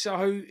 It's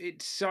so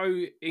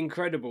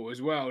incredible as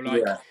well.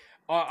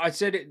 I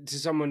said it to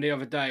someone the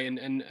other day,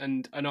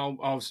 and I'll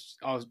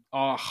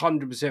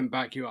 100%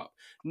 back you up.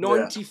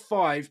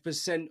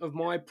 95% of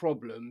my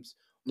problems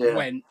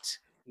went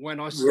when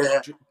I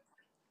stopped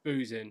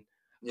boozing.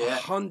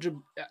 100.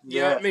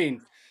 You know what I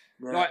mean?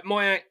 Yeah.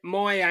 My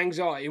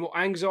anxiety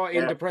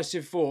and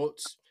depressive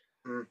thoughts.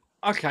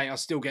 Okay, I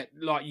still get,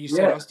 like you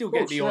said, I still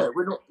get the odd.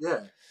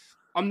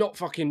 I'm not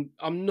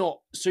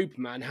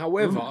Superman.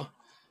 However,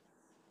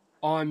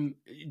 do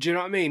you know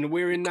what I mean?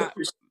 We're in that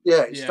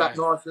Yeah, it's Yeah. that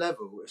nice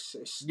level. It's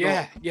not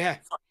Yeah, yeah.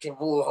 fucking,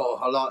 whoa,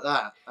 I like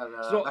that. And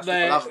It's not that's what I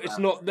there. love It's about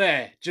not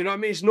there. Do you know what I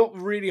mean? It's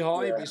not really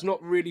high, but it. it's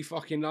not really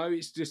fucking low.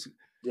 It's just,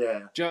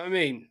 Yeah. do you know what I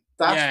mean?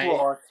 That's Yeah.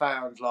 what I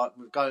found, like,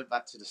 with going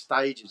back to the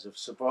stages of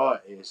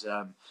sobriety, is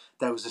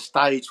there was a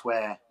stage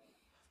where,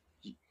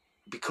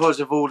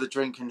 because of all the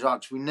drink and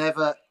drugs, we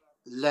never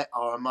let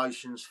our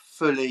emotions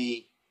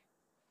fully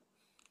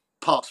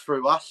pass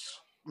through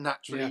us Yeah.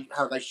 naturally,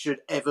 how they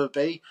should ever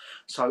be.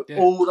 So Yeah.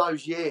 all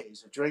those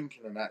years of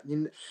drinking and that,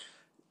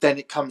 then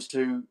it comes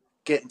to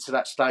getting to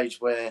that stage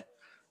where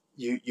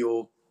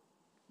you're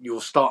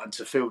starting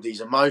to feel these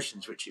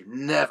emotions which you've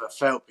never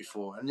felt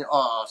before, and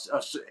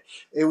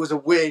it was a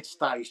weird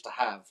stage to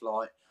have,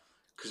 like,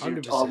 because I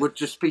 100%. would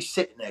just be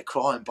sitting there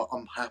crying, but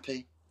I'm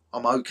happy,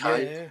 I'm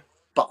okay, Yeah.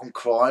 but I'm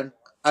crying,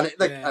 and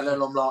Yeah.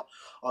 then I'm like,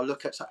 I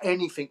look at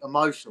anything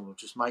emotional will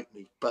just make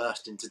me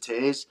burst into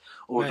tears,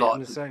 or Mate, I'm like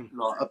the same.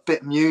 a bit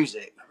of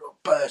music,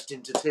 burst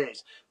into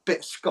tears,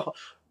 bit of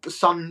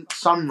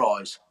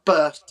sunrise,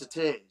 burst to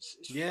tears.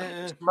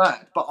 Yeah. It's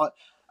mad,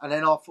 and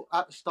then I thought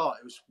at the start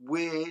it was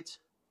weird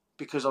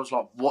because I was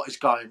like, what is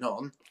going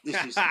on?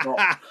 This is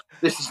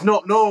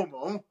not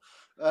normal.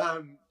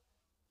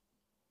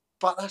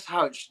 But that's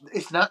how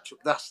it's natural.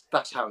 That's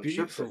how it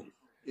should Beautiful. be.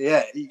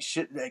 Yeah, you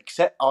should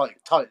accept. I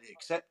totally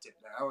accept it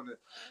now, and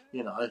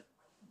yeah,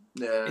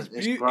 It's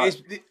it's beautiful.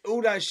 great.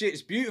 All that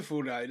shit's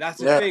beautiful though. That's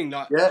the Yeah, thing.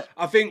 Like, yeah,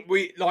 I think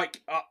I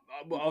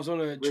was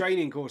on a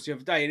training course the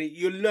other day, and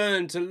you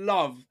learn to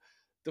love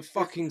the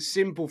fucking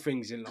simple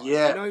things in life. You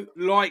yeah, know,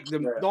 yeah,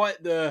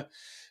 like the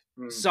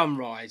mm,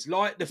 sunrise,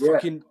 like the yeah,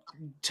 fucking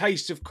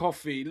taste of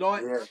coffee,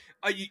 like yeah,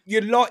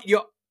 you like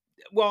your.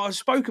 Well, I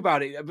spoke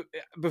about it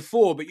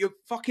before, but your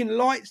fucking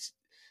lights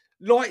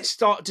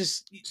start to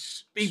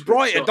be switch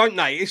brighter, on. don't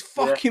they? It's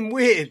Yeah, fucking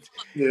weird.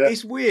 yeah,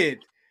 It's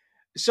weird.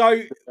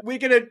 So we're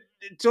gonna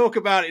talk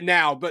about it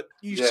now, but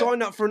you yeah,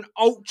 signed up for an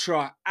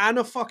ultra and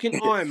a fucking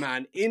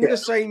Ironman in yeah, the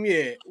same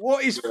year.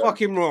 What is yeah.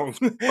 fucking wrong?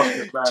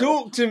 Fucking mad.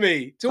 Talk to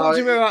me. So Talk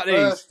to me about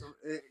these.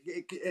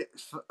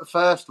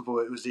 first of all,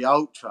 it was the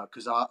ultra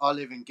because I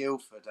live in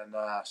Guildford and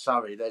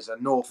Surrey. There's a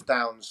North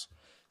Downs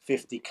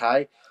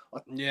 50k. I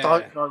Yeah,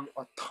 don't know.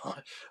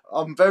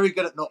 I'm very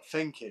good at not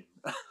thinking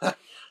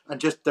and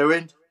just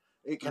doing.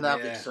 It can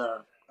have yeah. its.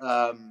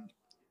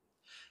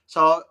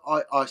 So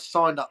I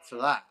signed up for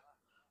that,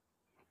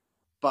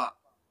 but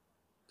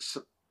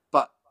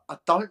but I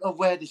don't know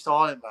where this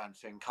Ironman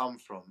thing come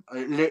from.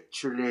 It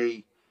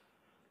literally.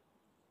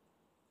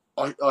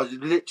 I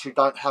literally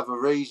don't have a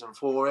reason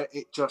for it.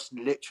 It just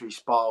literally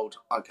spiraled.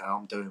 Okay,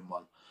 I'm doing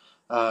one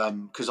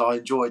because I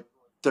enjoyed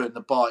doing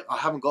the bike. I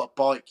haven't got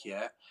a bike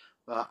yet,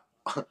 but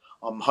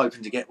I'm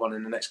hoping to get one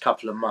in the next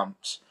couple of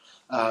months.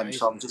 So I'm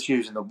Amazing. just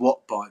using the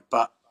Watt bike,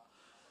 but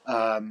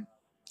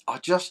I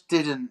just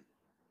didn't.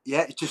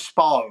 Yeah, it just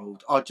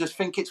spiraled. I just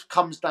think it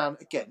comes down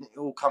again. It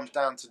all comes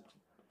down to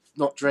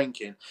not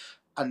drinking,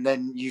 and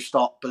then you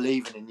start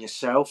believing in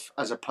yourself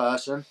as a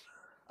person.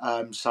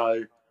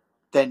 So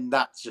then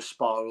that just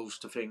spirals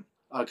to think,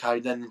 okay,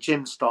 then the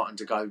gym's starting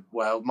to go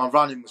well. My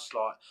running was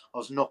like, I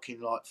was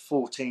knocking like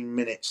 14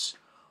 minutes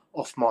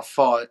off my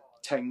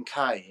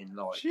 10k in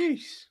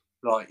Jeez.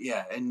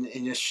 yeah,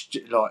 in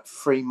like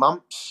 3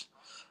 months.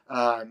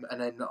 And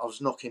then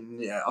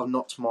I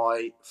knocked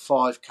my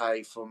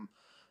 5k from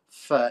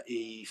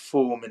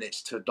 34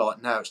 minutes to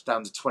like now it's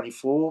down to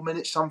 24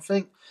 minutes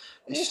something.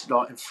 Oh, It's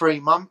like in 3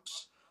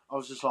 months. I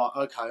was just like,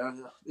 okay,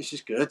 this is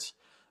good.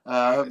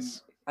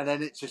 that's And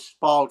then it just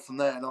spiraled from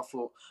there. And I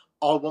thought,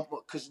 I want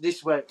more, because this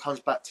is where it comes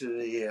back to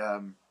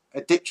the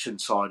addiction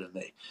side of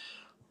me.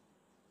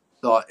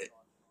 Like,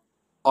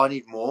 I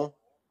need more.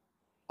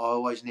 I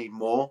always need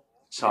more.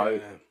 So yeah.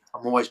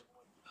 I'm always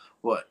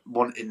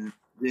wanting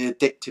the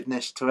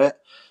addictiveness to it.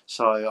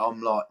 So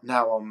I'm like,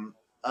 now I'm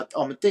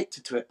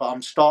addicted to it, but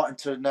I'm starting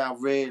to now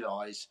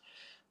realise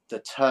the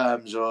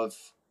terms of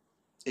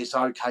it's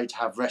okay to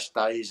have rest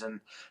days and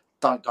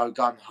don't go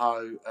gun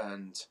ho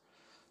and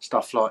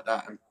stuff like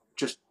that, and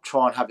just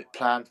try and have it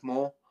planned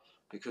more.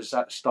 Because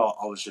at the start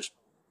I was just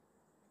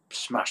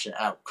smashing it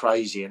out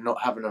crazy and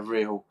not having a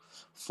real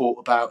thought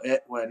about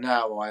it. Where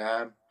now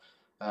I am,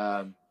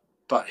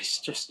 but it's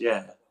just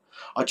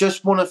I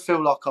just want to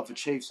feel like I've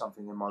achieved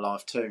something in my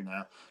life too.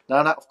 Now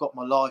that I've got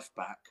my life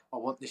back, I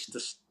want this to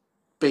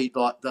be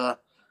like the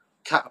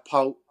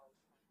catapult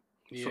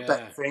for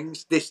better Yeah.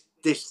 things. This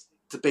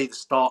to be the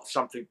start of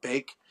something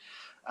big,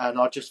 and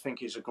I just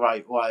think it's a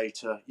great way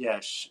to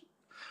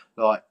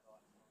like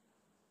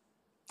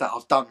that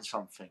I've done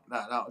something.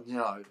 That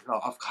like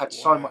I've had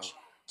so Wow. much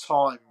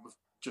time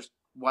just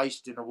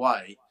wasting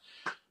away.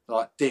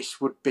 Like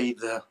this would be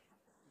the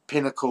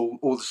pinnacle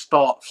or the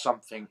start of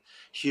something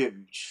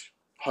huge,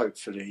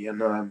 hopefully.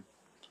 And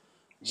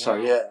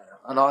so Wow.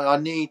 and I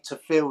need to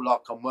feel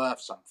like I'm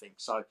worth something.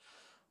 So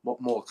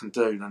what more can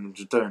do than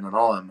just doing an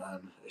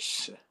Ironman?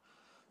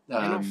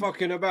 You're not Um,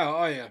 fucking about,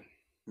 are you?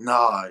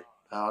 no,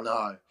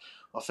 no.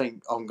 I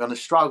think I'm going to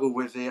struggle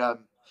with the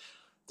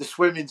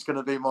swimming's going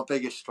to be my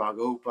biggest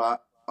struggle,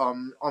 but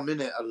I'm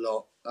in it a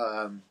lot.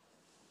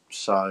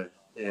 So.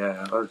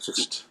 Yeah, I'll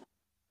just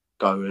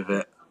go with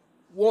it.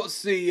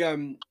 What's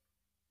the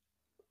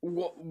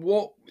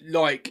what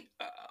like?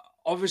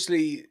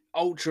 Obviously,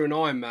 Ultra and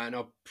Ironman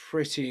are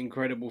pretty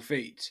incredible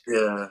feats.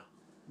 Yeah.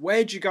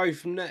 Where'd you go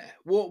from there?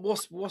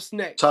 What's So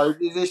next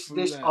from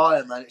this there?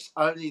 Ironman, it's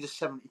only the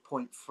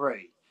 70.3.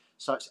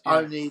 So it's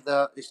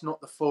Yeah, it's not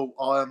the full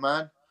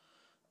Ironman.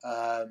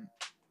 Um,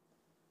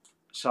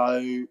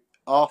 so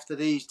after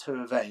these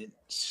two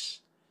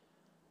events,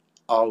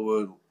 I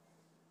will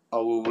I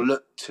will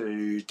look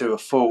to do a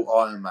full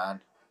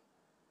Ironman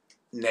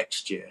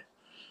next year.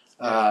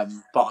 yeah,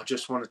 But I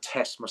just want to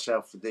test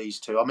myself with these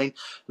two. I mean,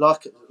 I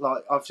look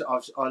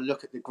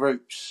at the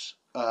groups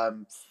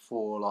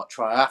for like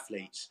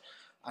triathletes,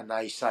 and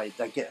they say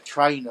they get a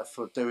trainer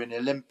for doing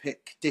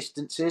Olympic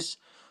distances.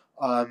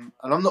 And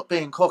I'm not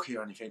being cocky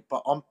or anything,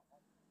 but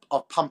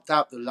I've pumped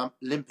out the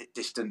Olympic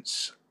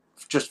distance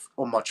just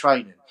on my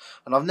training,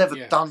 and I've never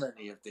yeah. done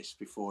any of this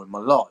before in my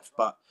life.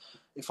 But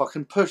if I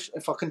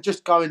can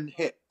just go and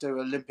do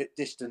Olympic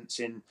distance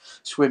in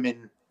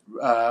swimming,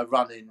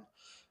 running,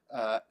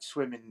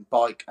 swimming,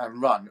 bike,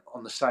 and run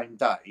on the same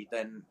day,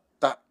 then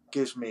that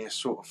gives me a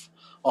sort of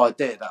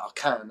idea that I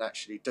can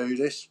actually do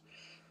this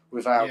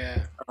without.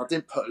 Yeah, I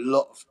didn't put a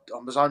lot of. I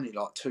was only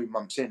like 2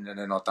 months in, and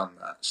then I done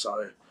that.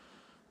 So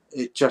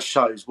it just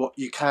shows what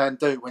you can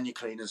do when you're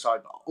clean and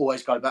sober.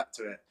 Always go back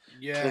to it.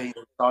 yeah. Clean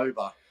and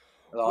sober.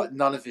 What Like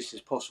none of this is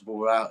possible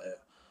without it.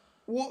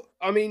 what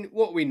I mean,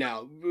 what are we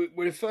now?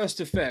 We're the 1st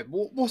of Feb.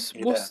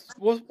 Yeah.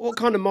 What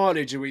kind of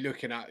mileage are we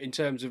looking at in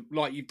terms of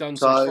like you've done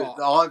so So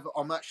far?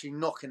 I'm actually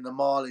knocking the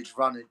mileage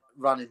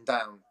running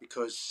down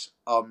because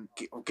I'm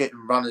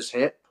getting runner's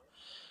hip.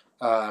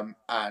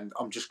 And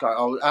I'm just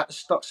going. At the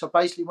start, so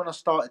basically, when I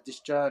started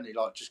this journey,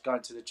 like just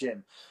going to the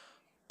gym,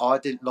 I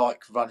didn't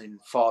like running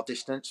far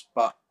distance,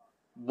 but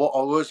what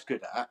I was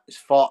good at is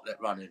fartlet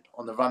running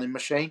on the running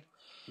machine.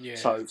 Yeah,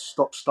 So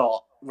stop,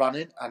 start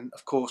running, and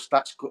of course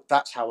that's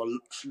how I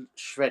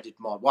shredded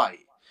my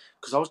weight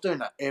because I was doing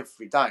that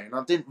every day, and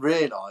I didn't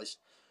realise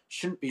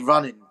shouldn't be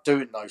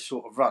doing those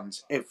sort of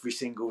runs every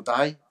single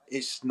day.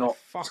 It's they're not.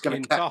 It's going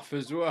fucking to tough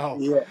as well.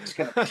 yeah, it's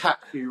going to catch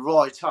you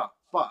right up.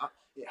 But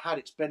it had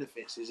its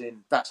benefits, as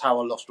in that's how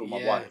I lost all my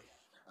Yeah, weight.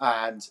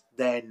 And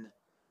then,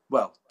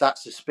 well,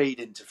 that's the speed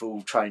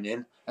interval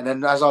training. And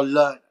then as I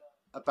learned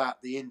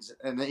about the ins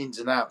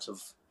and outs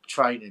of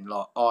training,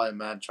 like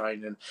Ironman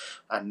training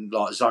and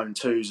like zone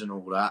twos and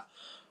all that,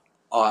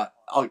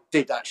 I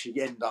did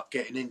actually end up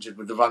getting injured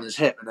with the runner's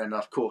hip. And then,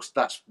 of course,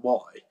 that's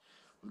why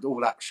with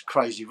all that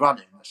crazy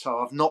running. So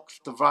I've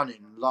knocked the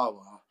running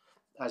lower,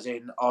 as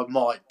in I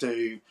might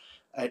do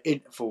an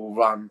interval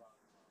run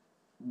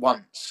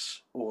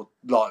once or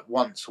like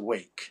once a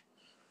week,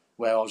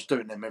 where I was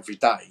doing them every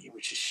day,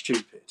 which is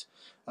stupid,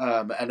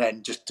 and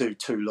then just do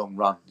 2 long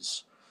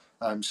runs.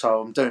 So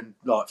I'm doing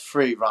like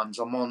 3 runs.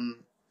 I'm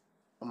on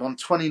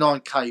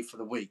 29k for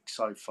the week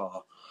so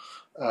far,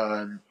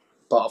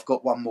 but I've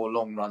got one more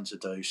long run to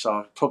do.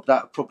 So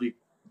that'll probably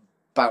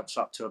bounce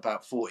up to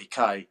about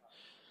 40k.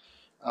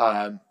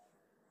 And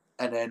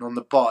then on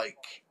the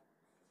bike,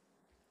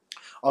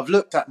 I've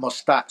looked at my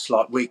stats,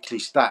 like weekly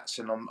stats,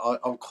 and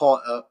I'm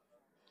quite a.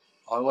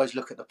 I always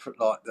look at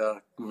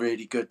the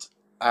really good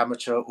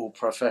amateur or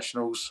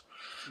professionals,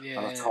 and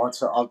yeah.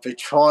 I've been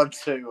trying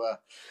to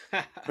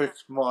push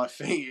my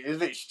feet. It's a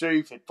bit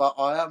stupid, but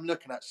I am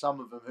looking at some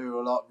of them who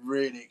are like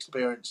really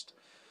experienced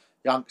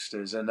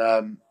youngsters and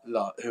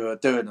like who are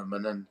doing them,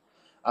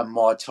 and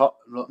my top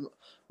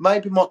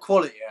maybe my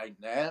quality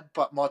ain't there,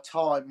 but my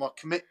time, my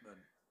commitment,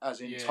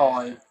 as in Yeah,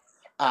 time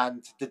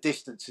and the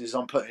distances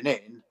I'm putting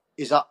in,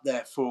 is up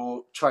there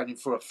for training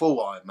for a full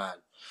Ironman.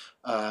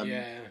 Um,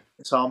 yeah.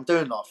 so I'm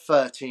doing like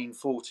 13,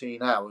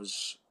 14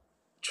 hours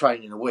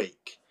training a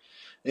week.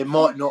 It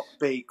might not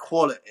be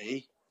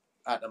quality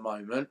at the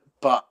moment,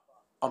 but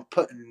I'm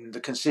putting the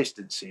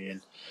consistency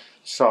in.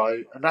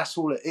 So, and that's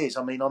all it is.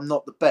 I mean, I'm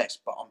not the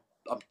best, but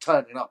I'm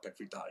turning up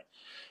every day,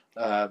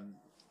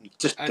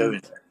 just doing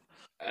And it.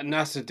 and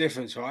that's the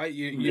difference, right?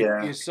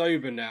 Yeah, You're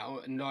sober now,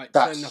 and like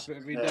turning up that's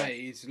every yeah, day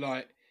is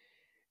like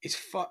it's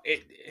fu-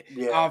 it, I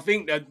yeah,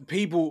 think that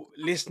people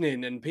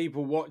listening and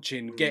people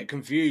watching mm, get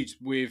confused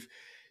with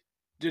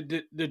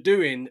the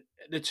doing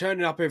the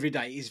turning up every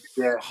day is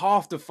yeah.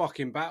 half the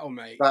fucking battle,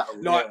 mate. Battle,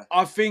 Like yeah,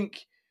 I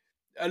think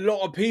a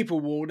lot of people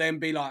will then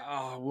be like,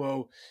 oh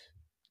well,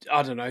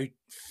 I don't know,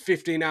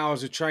 15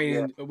 hours of yeah,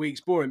 training a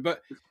week's boring,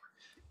 but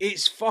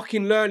it's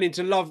fucking learning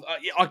to love.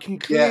 I can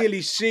yeah,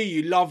 clearly see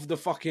you love the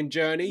fucking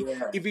journey.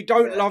 yeah, If you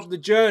don't yeah, love the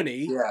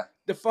journey, yeah,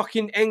 the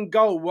fucking end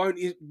goal won't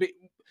be.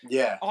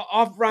 yeah.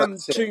 I've ran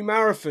That's it. 2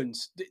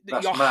 marathons. You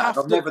That's mad. have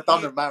I've to. never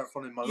done a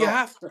marathon in my You life.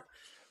 have,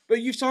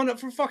 but you've signed up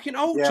for a fucking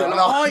ultra. Yeah,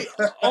 Like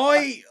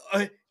I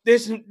know.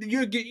 there's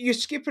you're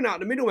skipping out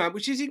the middleman,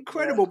 which is yeah,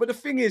 incredible. But the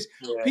thing is,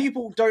 yeah.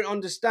 people don't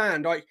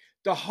understand. Like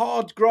the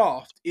hard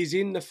graft is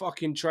in the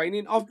fucking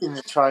training. In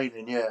the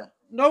training, yeah.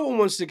 No one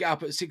wants to get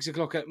up at 6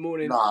 o'clock at the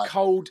morning, No,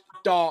 cold,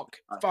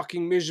 dark, no,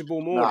 fucking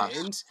miserable no.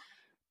 mornings.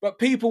 But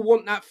people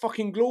want that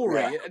fucking Yeah,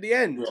 glory at the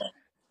end. yeah.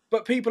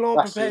 But people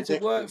aren't That's the prepared to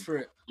work addiction. for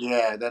it.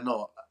 Yeah, they're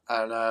not.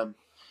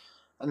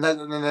 and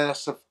then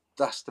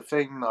that's the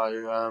thing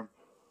though.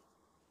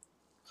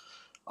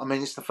 I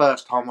mean, it's the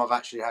first time I've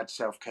actually had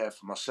self-care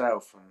for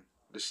myself, and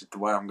this is the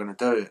way I'm going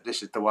to do it.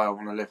 This is the way I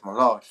want to live my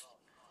life.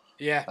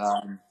 Yeah.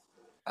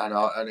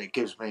 And it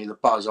gives me the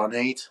buzz I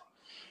need,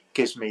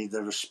 gives me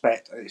the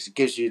respect, it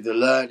gives you the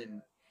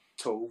learning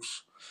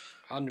tools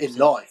 100%. in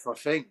life, I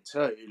think,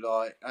 too.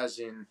 Like, as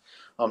in,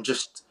 I'm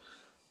just,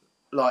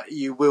 like,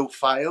 you will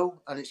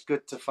fail, and it's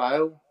good to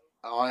fail.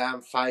 I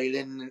am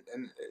failing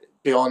and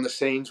behind the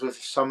scenes with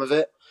some of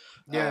it.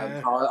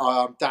 Yeah.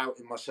 I'm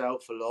doubting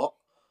myself a lot.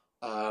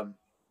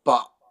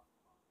 But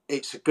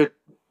it's a good.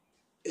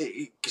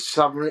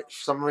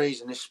 Some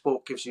reason this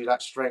sport gives you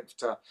that strength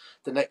to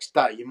the next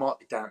day. You might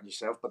be doubting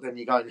yourself, but then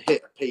you go and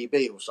hit a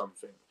PB or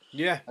something,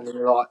 Yeah. and then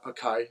you're like,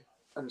 okay.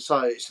 And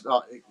so it's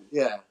like,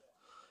 yeah,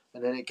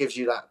 and then it gives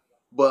you that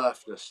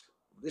worthless.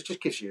 It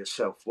just gives you a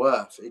self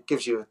worth. It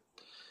gives you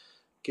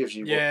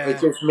Yeah. it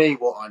gives me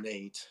what I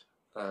need.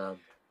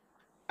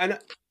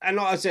 And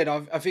like I said,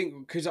 I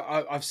think because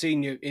I've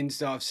seen you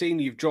Insta, I've seen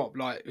you've dropped,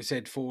 like I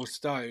said, 4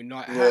 stone.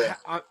 Like Yeah,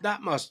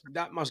 that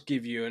must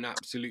give you an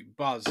absolute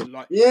buzz.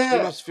 Like you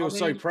yeah. must feel I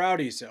so mean,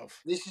 proud of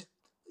yourself. this is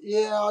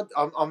yeah.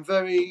 I'm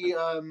very.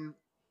 I'm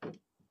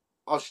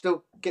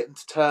still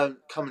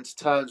coming to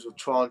terms with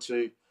trying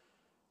to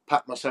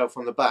pat myself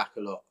on the back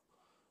a lot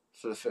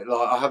for the fit.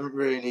 Like I haven't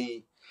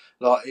really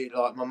like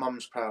my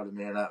mum's proud of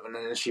me and that, and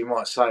then she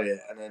might say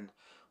it, and then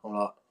I'm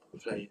like,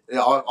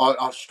 yeah,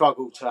 I've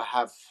struggled to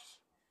have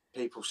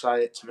people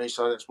say it to me.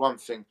 So that's one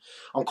thing.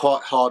 I'm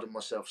quite hard on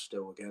myself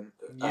still again.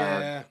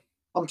 Yeah.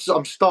 I'm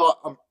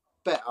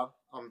better.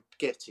 I'm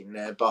getting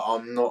there, but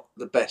I'm not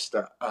the best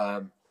at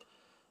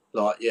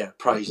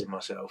praising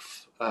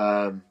myself.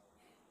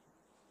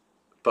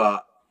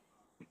 But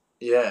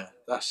yeah,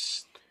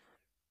 it's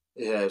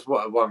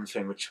one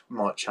thing which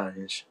might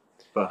change,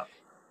 but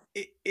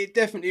It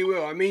definitely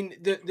will. I mean,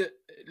 the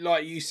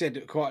like you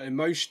said, quite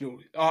emotional.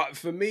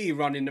 For me,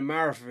 running the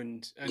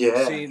marathons and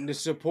yeah, seeing the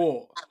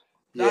support,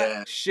 that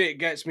yeah, shit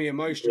gets me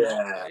emotional.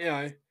 yeah. You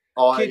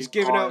know, kids I,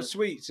 giving I, out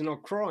sweets and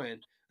I'm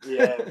crying.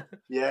 yeah,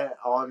 yeah.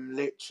 I'm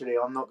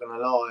not gonna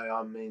lie.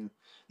 I mean,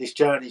 this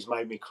journey's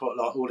made me quite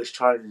like all this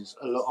training's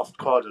a lot. I've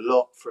cried a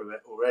lot through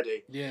it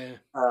already. Yeah,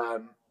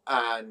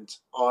 And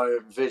I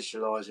am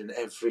visualising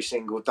every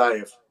single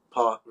day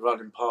of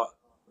running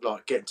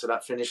like getting to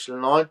that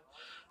finishing line.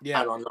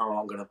 yeah, And I know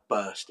I'm going to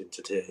burst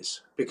into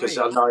tears because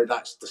mate, I know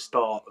that's the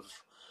start of.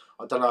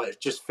 I don't know. It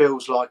just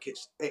feels like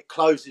it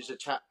closes a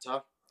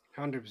chapter,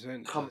 100%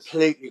 it does.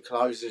 completely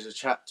closes a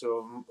chapter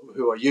of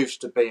who I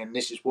used to be, and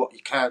this is what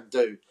you can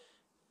do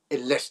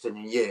in less than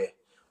a year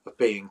of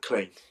being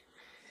clean.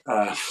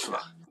 Uh,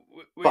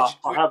 but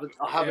I haven't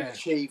Yeah,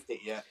 achieved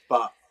it yet.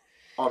 But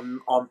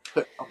I'm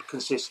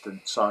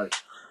consistent. So,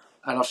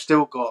 and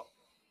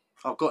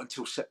I've got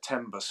until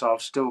September, so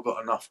I've still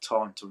got enough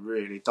time to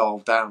really dial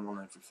down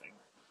on everything.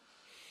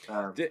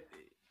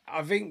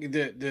 I think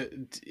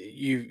that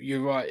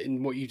you're right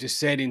in what you just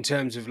said in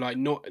terms of like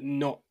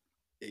not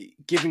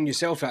giving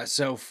yourself that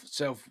self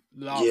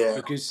love Yeah,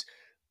 because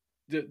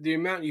the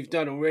amount you've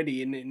done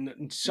already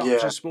in such a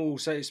yeah, small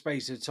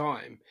space of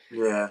time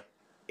yeah,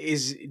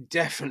 is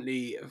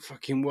definitely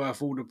fucking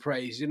worth all the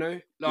praise. You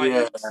know, like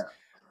yeah.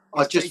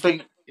 I it's just taking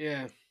think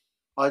yeah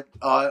I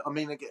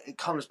mean it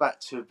comes back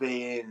to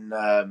being.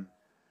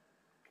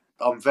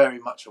 I'm very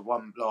much a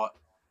one like.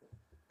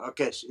 I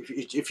guess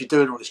if you're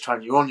doing all this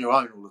training, you're on your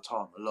own all the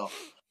time a lot,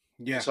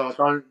 and yeah so I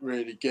don't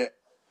really get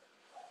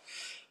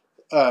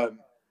um,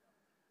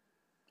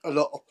 a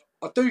lot.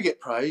 I do get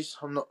praise.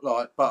 I'm not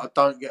like, but I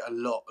don't get a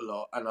lot,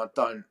 and I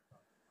don't.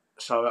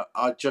 So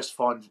I just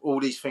find all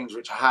these things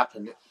which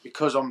happen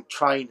because I'm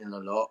training a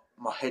lot.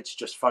 My head's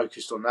just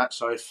focused on that.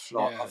 So if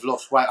like yeah I've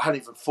lost weight, I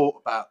hadn't even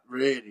thought about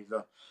really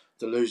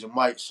the losing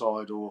weight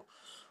side or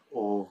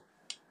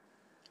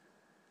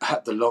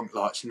had the long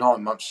like it's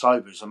 9 months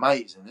sober is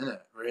amazing, isn't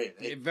it?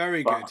 Really,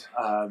 very but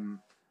good.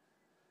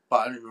 but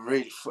I haven't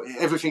really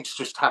everything's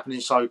just happening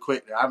so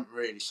quickly. I haven't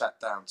really sat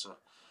down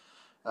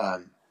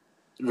to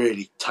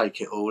really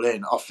take it all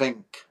in. I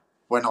think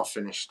when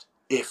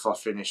if I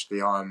finished the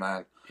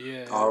Ironman, I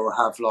Yeah will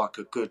have like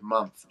a good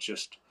month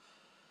just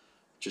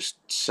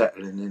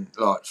settling in,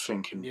 like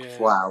thinking, yeah.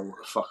 wow, what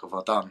the fuck have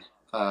I done?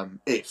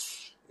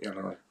 If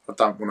I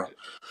don't want to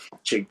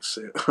jinx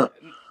it, but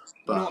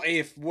Not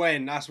if,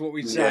 when. That's what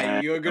we say.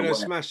 yeah, You're gonna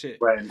smash it.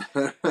 when.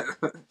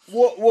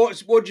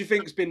 What do you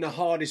think's been the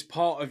hardest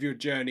part of your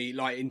journey,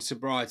 like in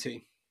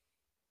sobriety?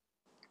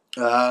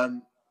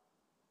 um,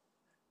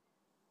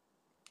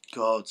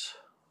 God,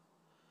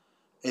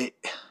 it.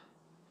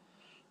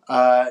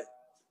 Uh,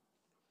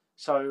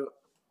 so,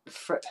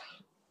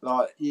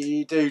 like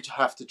you do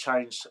have to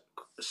change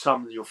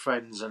some of your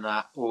friends and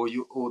that, or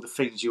the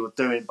things you're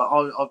doing. But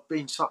I've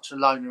been such a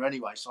loner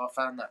anyway, so I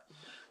found that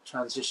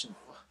transition.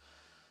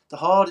 The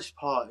hardest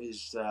part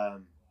is,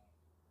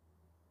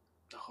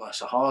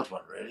 it's a hard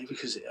one really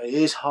because it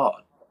is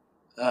hard.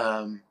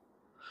 Um,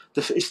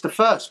 it's the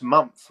first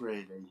month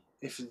really,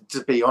 if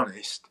to be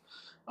honest.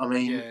 I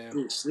mean, Yeah,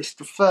 it's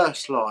the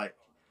first like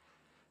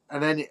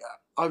and then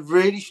I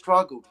really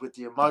struggled with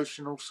the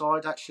emotional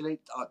side. Actually,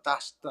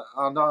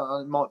 I know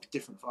it might be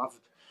different for other.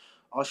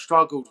 I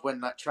struggled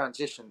when that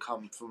transition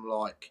come from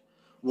like,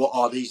 what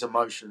are these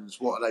emotions?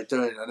 What are they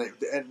doing?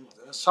 And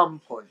at some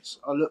points,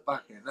 I look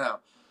back at it now,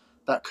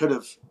 that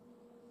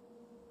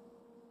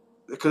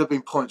there could have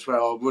been points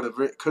where I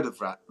could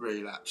have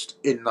relapsed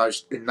in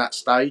that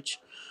stage.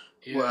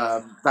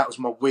 Yeah. That was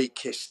my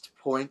weakest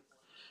point,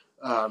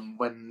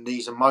 when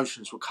these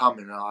emotions were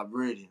coming, and I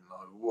really didn't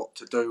know what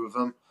to do with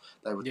them.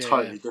 They were Yeah.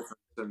 totally different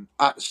than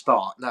at the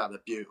start. Now they're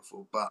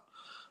beautiful, but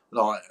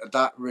like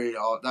that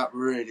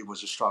really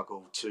was a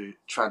struggle to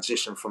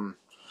transition from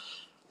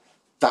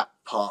that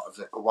part of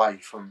it away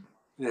from.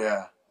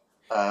 Yeah.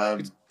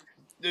 It's,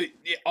 Um,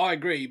 I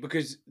agree,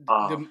 because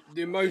ah,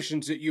 the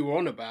emotions that you were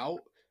on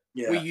about,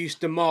 we yeah,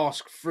 used to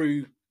mask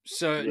through yeah,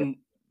 certain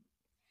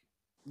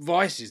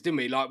vices, didn't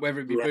we? Like whether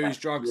it be yeah, booze,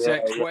 drugs, yeah,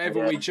 sex, yeah, whatever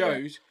yeah, we yeah.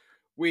 chose,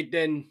 we'd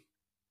then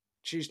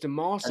choose to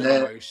mask And them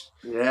then, almost.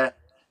 yeah,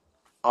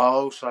 I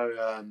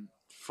also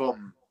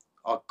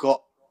I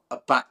got a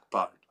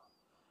backbone.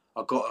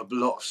 I got a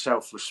lot of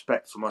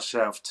self-respect for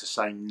myself to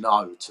say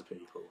no to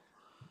people.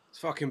 It's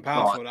fucking Like,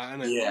 powerful, that,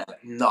 isn't it? yeah,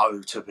 no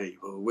to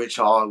people, which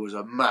I was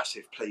a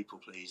massive people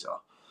pleaser.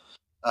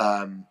 I'd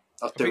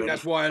I do think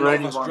that's anything why a for lot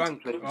of us anyone to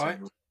drank, please right?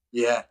 anyone.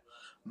 Yeah,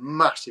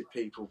 massive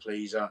people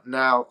pleaser.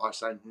 Now I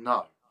say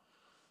no.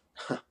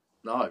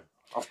 No,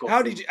 I've got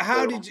How did things you? to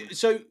How do. did you?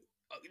 So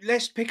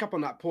let's pick up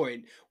on that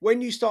point.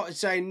 When you started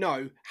saying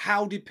no,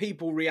 how did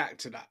people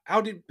react to that?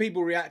 How did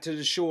people react to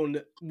the Sean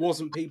that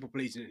wasn't people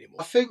pleasing I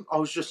anymore? think I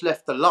was just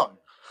left alone,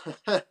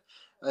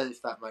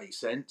 if that makes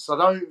sense. I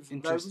don't. There was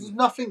Interesting.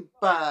 nothing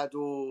bad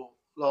or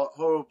like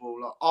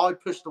horrible. Like I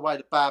pushed away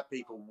the bad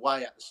people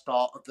way at the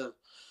start of the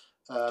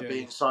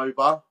being Journey.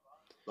 sober.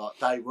 Like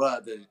they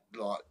were the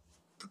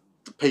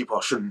people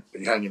I shouldn't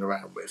be hanging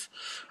around with,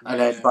 and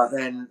then Yeah. but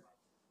then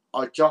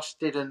I just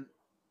didn't.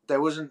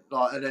 There wasn't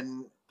like, and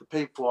then the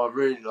people I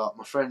really like,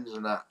 my friends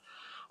and that,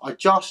 I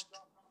just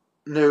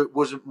knew it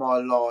wasn't my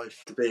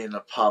life to be in a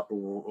pub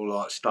or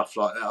like stuff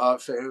like that. I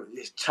think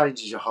it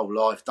changes your whole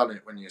life, doesn't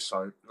it? When you're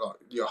so like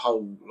your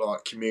whole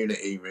like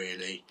community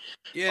really.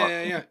 Yeah. I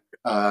Yeah. think.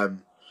 Yeah.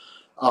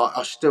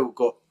 I still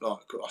got like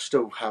I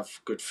still have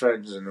good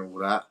friends and all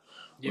that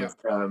Yeah.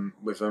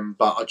 with them,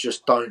 but I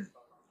just don't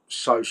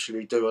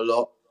socially do a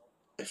lot,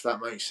 if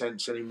that makes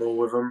sense anymore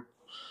with them.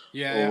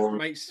 Yeah. Yeah. Or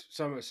Makes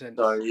so much so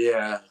sense.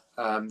 yeah,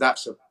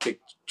 that's a big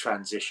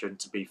transition.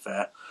 To be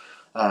fair,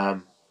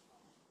 um,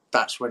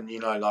 that's when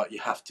like you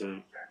have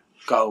to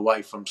go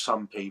away from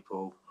some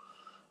people,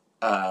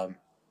 and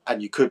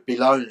you could be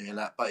lonely in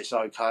that, but it's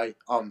okay.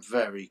 I'm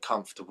very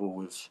comfortable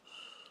with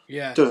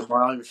Yeah. doing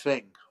my own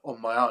thing on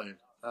my own.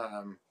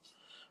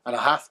 And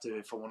I have to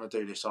if I want to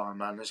do this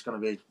Ironman. It's going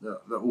to be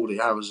all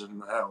the hours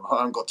and hell. I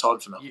haven't got time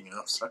for nothing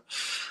else. So,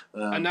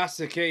 And that's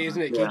the key,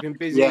 isn't it? yeah, Keeping yeah,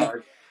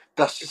 busy.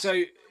 that's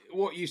So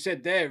what you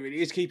said there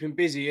really is keeping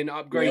busy and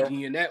yeah, upgrading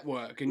your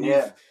network. And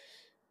yeah.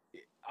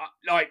 you've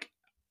like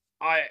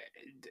I.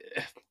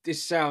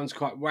 This sounds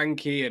quite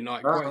wanky and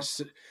like No,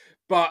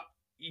 but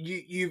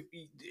you.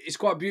 It's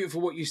quite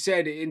beautiful what you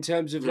said in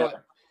terms of like yeah,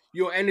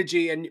 your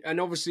energy and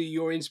obviously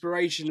your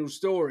inspirational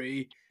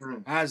story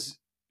mm. has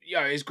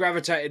it's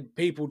gravitated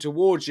people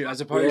towards you as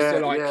opposed to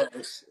Yeah, like yeah.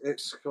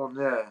 It's gone.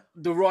 Yeah,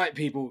 the right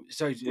people.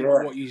 So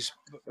yeah, what you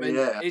meant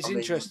yeah. is I mean,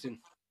 interesting.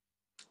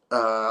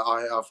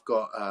 I've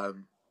got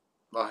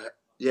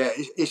yeah.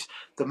 It's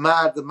the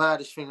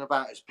maddest thing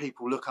about it is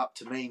people look up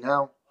to me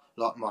now.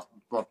 Like my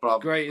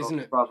brother, Great, isn't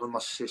it? my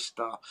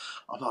sister.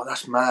 I'm like,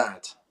 that's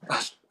mad.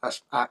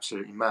 That's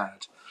absolutely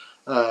mad.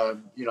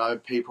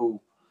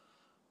 People.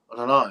 I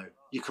don't know.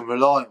 You can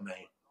rely on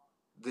me.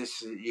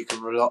 You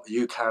can rely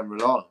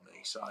on me.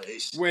 So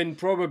it's When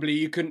probably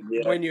you couldn't,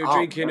 yeah. when you're Oh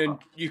drinking no. and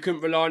you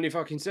couldn't rely on your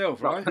fucking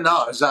self, No, right?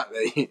 no,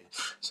 exactly.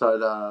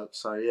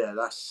 So yeah,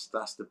 that's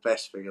the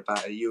best thing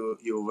about it.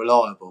 You're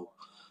reliable.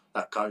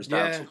 That goes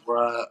down Yeah, to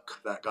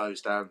work. That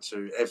goes down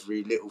to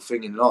every little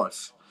thing in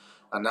life,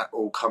 and that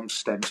all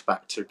stems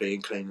back to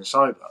being clean and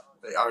sober.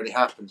 It only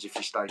happens if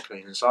you stay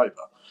clean and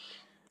sober.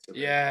 To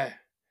me, yeah.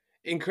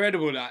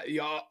 Incredible that.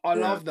 Yeah, I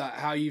yeah, love that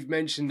how you've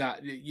mentioned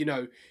that.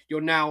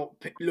 You're now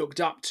looked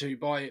up to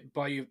by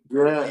yeah,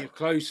 your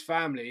close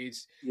family.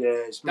 yeah.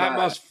 It's That mad.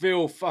 must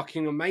feel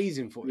fucking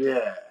amazing for you.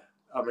 Yeah,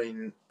 I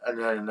mean,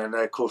 and then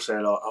of course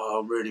they're like, "Oh,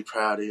 I'm really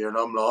proud of you," and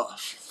I'm like, oh,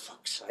 "For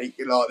fuck's sake!"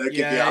 Like they give me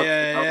Yeah, a hug, and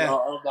yeah, yeah,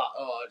 I'm like,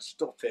 "Oh,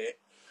 stop it!"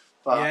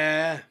 But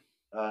yeah.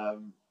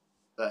 Um,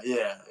 but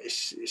yeah,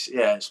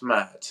 it's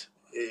mad.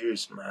 It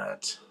is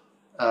mad.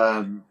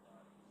 Um,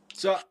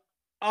 So,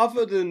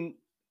 other than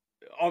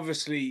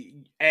obviously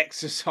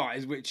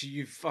exercise, which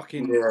you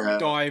fucking yeah.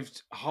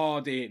 dived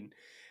hard in,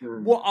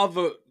 Mm. what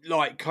other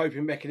like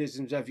coping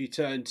mechanisms have you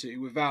turned to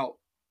without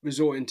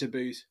resorting to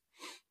booze?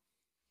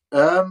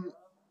 Um,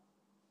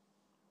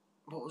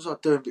 what was I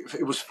doing?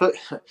 It was food.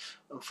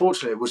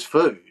 Unfortunately, it was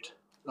food.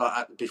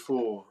 Like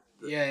before,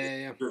 Yeah, yeah,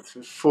 yeah.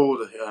 before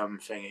the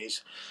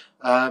thingies.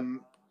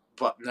 Um,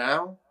 but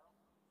now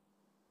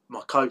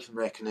my coping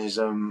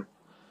mechanism.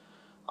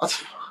 I,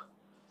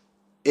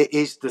 it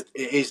is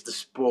the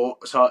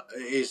sport. So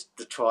it is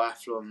the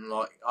triathlon.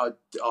 Like I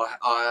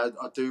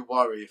do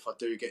worry if I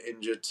do get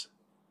injured,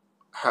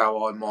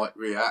 how I might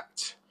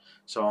react.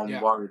 So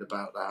I'm worried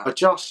about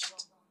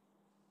that.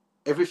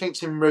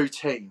 Everything's in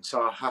routine,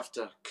 so I have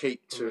to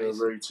keep to a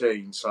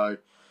routine. So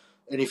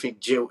anything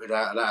jilted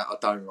out of that, I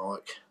don't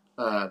like.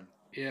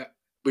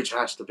 Which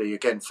has to be,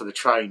 again, for the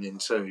training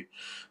too.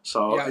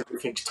 So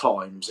everything's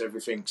times,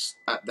 everything's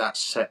at that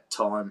set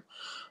time.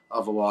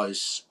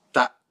 Otherwise,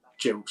 that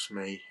jilts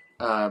me.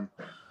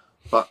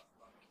 But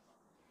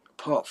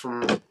apart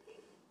from,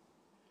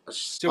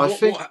 So I what?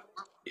 think,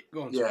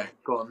 Go on. yeah, Sorry.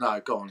 go on.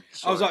 No, go on.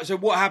 Sorry. I was like, so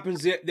what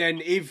happens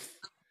then if,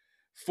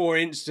 for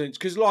instance,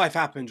 because life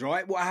happens,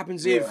 right? What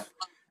happens if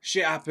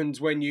shit happens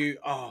when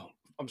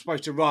I'm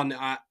supposed to run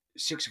at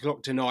 6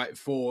 o'clock tonight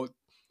for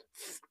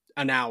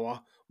an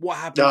hour. What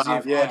happens if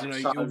I don't know,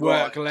 so, you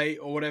work late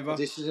or whatever?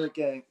 This is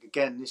again.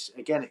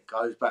 It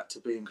goes back to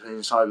being clean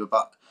and sober,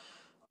 but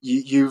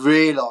you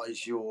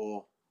realise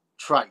your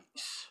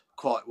traits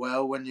quite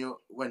well when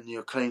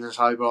you're clean and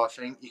sober. I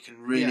think you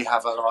can really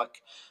have a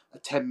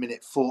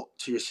 10-minute thought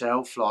to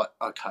yourself, like,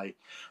 okay,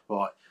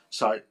 right.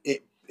 So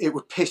it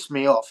would piss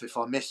me off if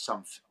I miss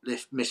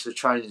the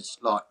training,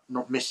 like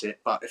not miss it,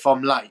 but if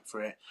I'm late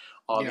for it,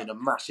 I'm in a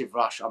massive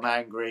rush. I'm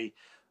angry.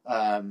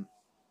 I'm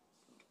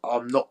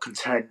not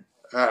content,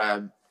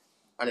 and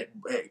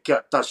it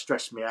does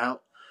stress me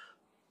out.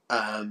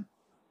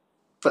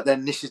 But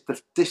then this is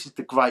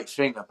the great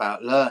thing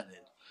about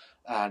learning,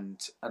 and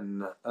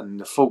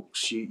the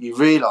faults. You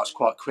realise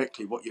quite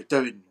quickly what you're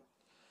doing,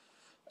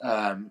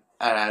 and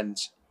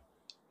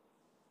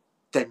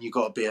then you've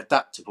got to be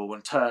adaptable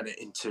and turn it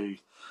into,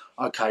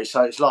 okay.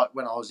 So it's like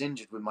when I was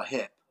injured with my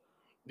hip.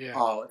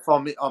 If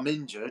I'm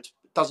injured,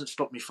 it doesn't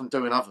stop me from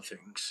doing other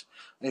things.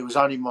 It was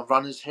only my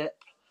runner's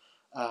hip.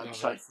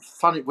 So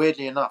funny,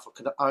 weirdly enough,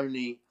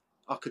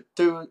 I could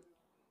do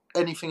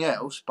anything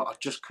else, but I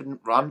just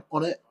couldn't run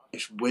on it.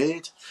 It's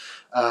weird.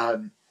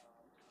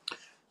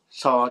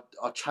 So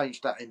I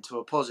changed that into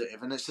a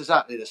positive, and it's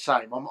exactly the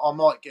same. I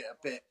might get a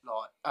bit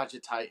like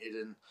agitated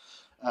and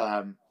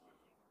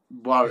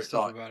worried, Pissed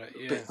off about it,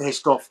 a bit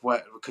pissed off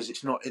because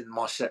it's not in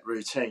my set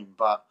routine.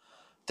 But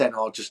then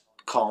I'll just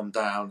calm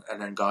down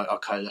and then go,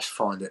 okay, let's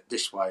find it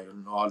this way,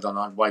 and I don't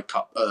know, wake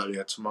up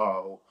earlier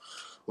tomorrow,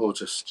 or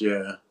just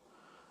I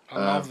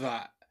love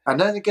that. And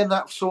then again,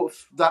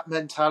 that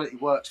mentality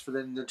works for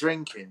then the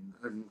drinking.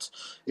 And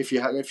if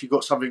you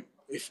got something,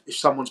 if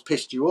someone's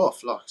pissed you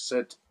off, like I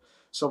said,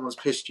 someone's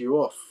pissed you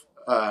off,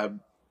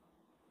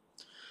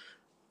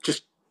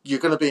 just you're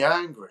going to be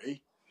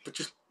angry, but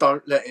just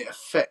don't let it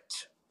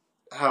affect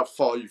how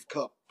far you've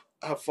come.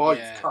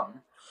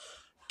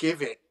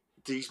 Give it,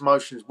 these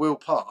emotions will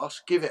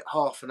pass. Give it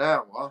half an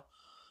hour.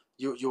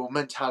 Your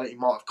mentality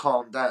might have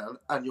calmed down,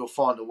 and you'll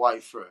find a way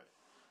through it.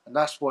 And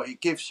that's what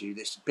it gives you,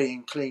 this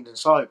being clean and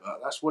sober.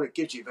 That's what it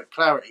gives you, the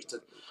clarity to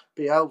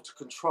be able to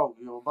control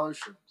your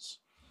emotions.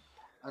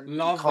 And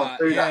love you can't that,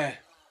 do that.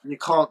 You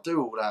can't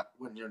do all that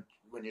when you're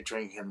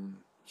drinking.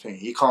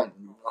 You can't.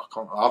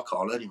 I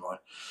can't anyway.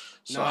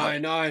 So,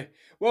 no.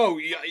 Well,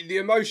 the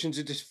emotions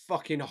are just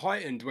fucking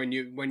heightened when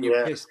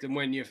you're pissed and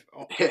when you're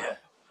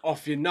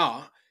off your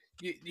nut.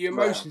 The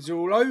emotions are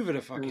all over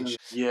the fucking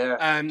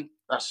shit.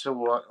 That's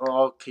all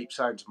I'll keep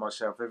saying to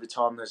myself every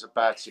time there's a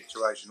bad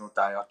situation or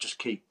day. I just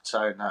keep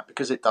saying that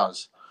because it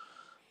does.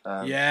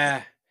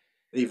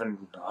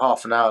 Even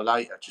half an hour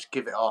later, just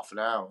give it half an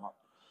hour.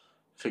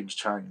 Things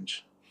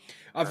change.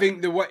 I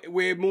think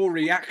we're more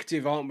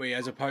reactive, aren't we,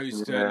 as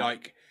opposed to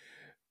like.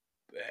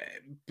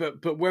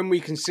 But when we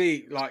can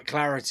see like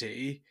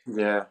clarity,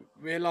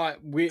 we're like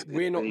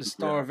we're not the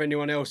star of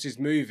anyone else's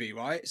movie,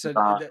 right? So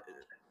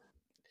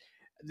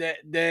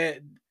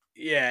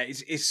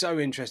it's so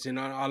interesting.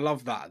 I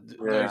love that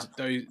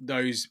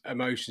those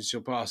emotions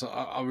surpass.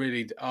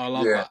 I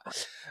love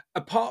that.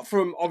 Apart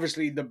from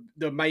obviously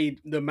the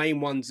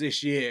main ones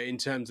this year in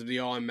terms of the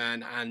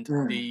Ironman and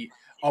the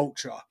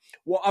Ultra,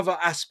 what other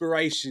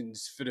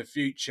aspirations for the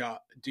future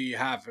do you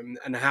have, and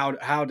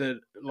how do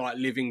like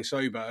living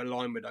sober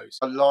align with those?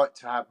 I'd like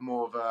to have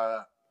more of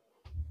a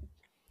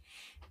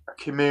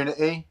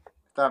community.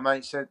 If that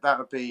makes sense. That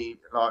would be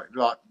like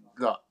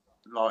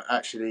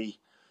actually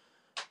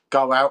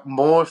go out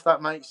more, if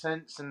that makes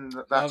sense, and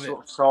that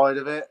sort of side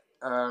of it.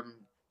 That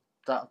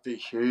would be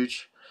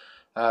huge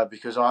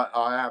because I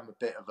am a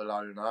bit of a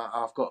loner.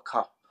 I've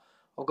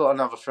got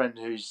another friend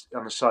who's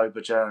on a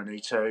sober journey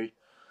too.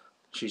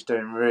 She's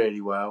doing really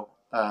well.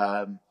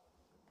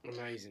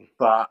 Amazing.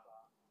 But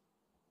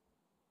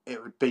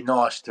it would be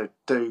nice to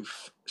do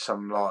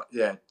some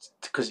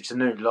because it's a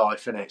new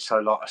life, isn't it? So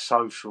like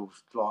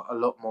a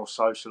lot more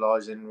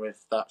socialising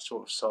with that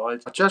sort of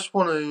side. I just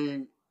want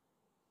to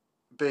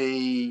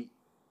be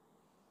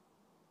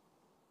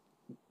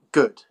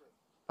good.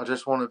 I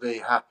just want to be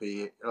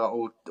happy,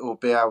 or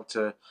be able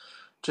to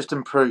just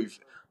improve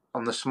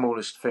on the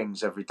smallest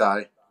things every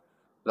day.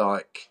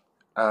 Like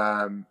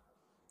I'm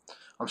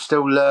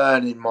still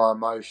learning my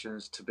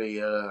emotions to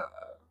be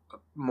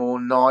more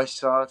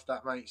nicer, if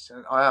that makes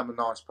sense. I am a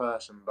nice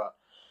person, but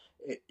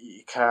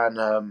you can.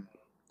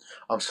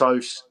 I'm so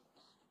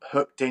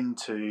hooked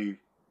into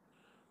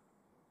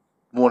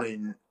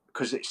wanting,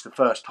 because it's the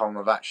first time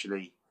I've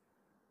actually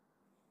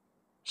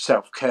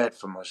self-cared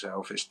for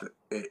myself.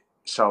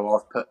 So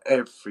I've put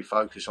every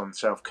focus on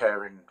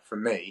self-caring for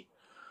me.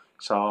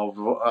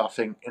 So I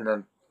think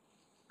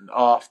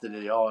after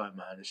the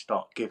Ironman, I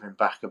start giving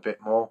back a bit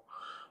more.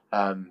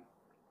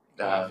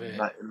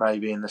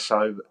 Maybe in the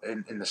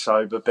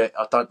sober bit.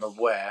 I don't know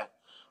where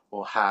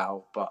or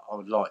how, but I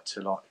would like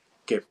to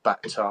give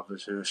back to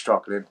others who are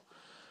struggling.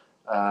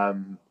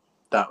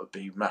 That would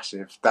be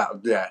massive. That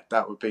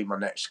would be my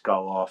next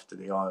goal after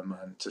the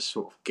Ironman, to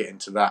sort of get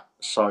into that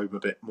sober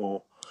bit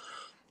more,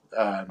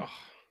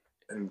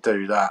 and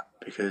do that,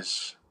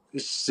 because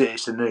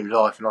it's a new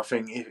life, and I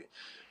think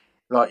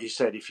like you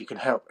said, if you can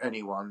help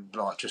anyone,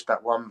 like just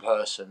that one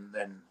person,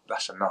 then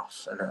that's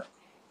enough, isn't it?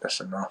 That's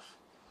enough.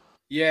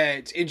 Yeah,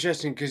 it's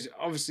interesting because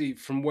obviously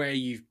from where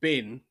you've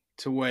been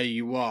to where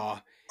you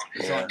are,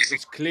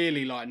 it's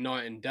clearly like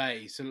night and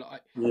day. So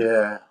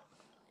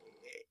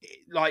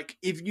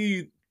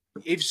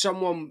if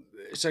someone,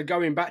 so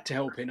going back to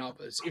helping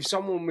others, if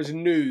someone was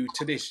new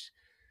to this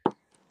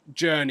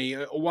journey,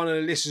 or one of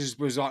the listeners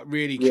was like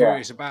really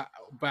curious about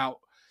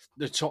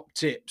the top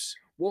tips,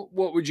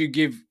 what would you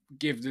give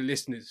the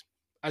listeners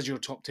as your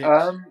top tips?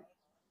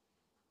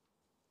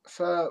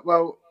 What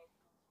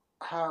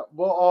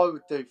I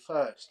would do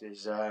first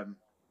is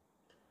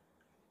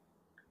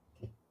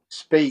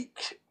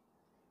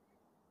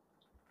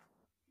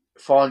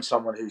find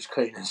someone who's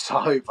clean and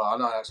sober. I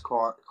know that's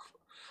quite,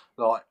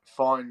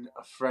 find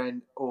a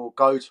friend or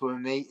go to a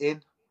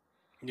meeting.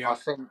 Yeah.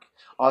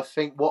 I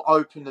think what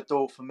opened the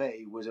door for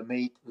me was the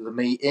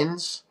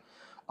meetings.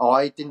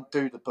 I didn't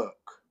do the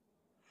book,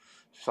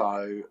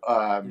 so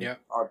I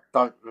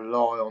don't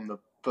rely on the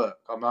book.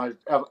 I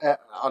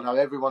know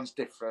everyone's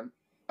different.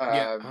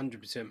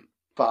 100%.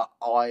 But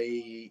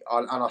I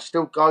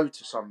still go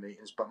to some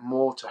meetings, but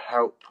more to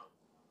help.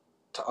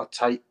 I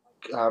take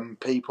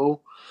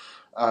people,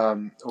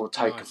 or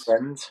take a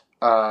friend.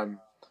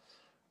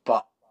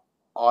 But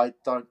I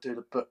don't do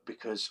the book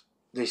because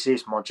this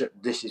is my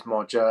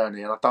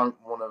journey, and I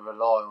don't want to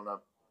rely on a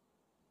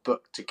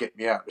book to get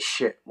me out of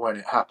shit when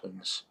it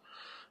happens.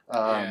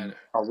 I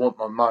want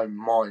my own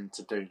mind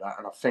to do that,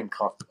 and I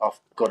think I've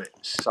got it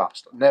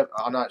sussed.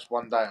 I know it's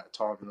one day at a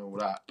time and all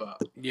that,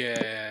 but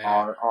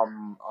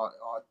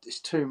it's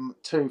too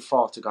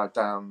far to go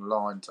down the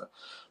line to.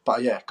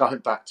 But going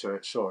back to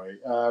it, sorry.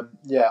 I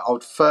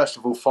would first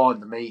of all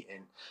find the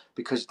meeting,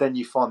 because then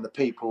you find the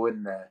people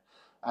in there,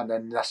 and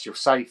then that's your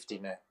safety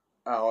net.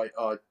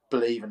 I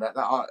believe in that.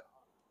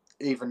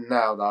 Even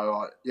now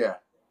though,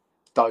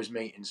 those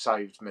meetings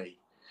saved me,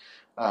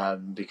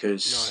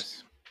 because.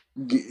 Nice.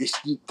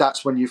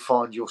 That's when you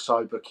find your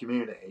sober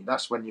community.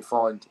 That's when you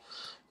find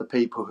the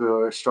people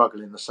who are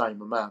struggling the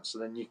same amount. So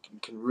then you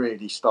can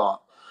really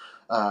start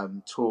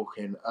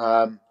talking.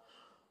 My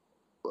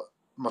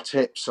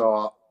tips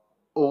are: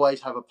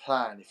 always have a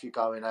plan if you're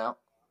going out.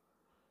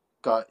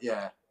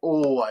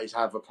 Always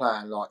have a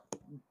plan.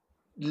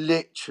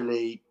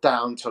 Literally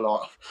down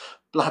to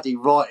bloody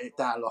write it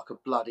down like a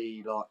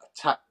bloody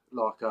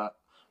like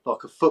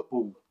a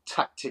football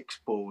tactics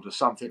board or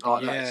something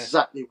like that.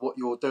 Exactly what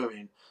you're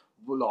doing.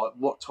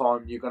 What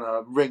time you're going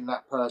to ring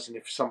that person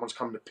if someone's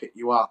coming to pick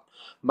you up.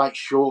 Make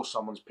sure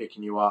someone's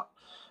picking you up.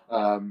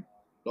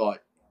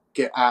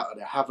 Get out of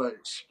there. Have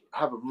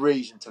a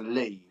reason to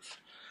leave.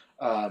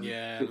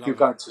 If you're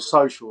going to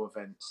social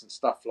events and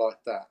stuff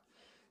like that.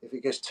 If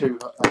it gets too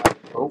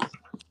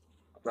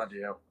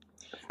bloody hell.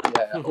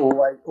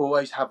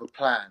 Always have a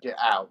plan. Get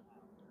out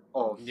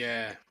of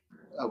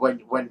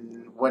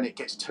when it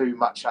gets too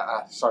much at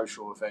a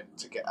social event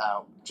to get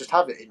out. Just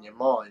have it in your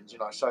mind,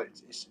 So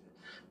it's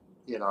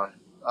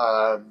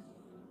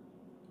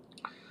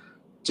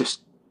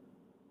just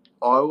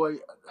I always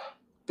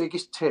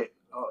biggest tip.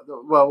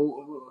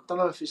 Well, I don't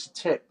know if it's a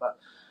tip, but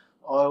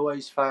I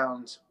always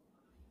found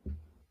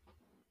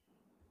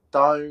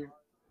don't.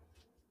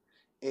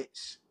 It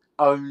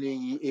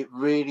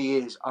really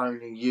is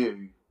only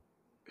you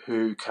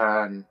who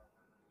can.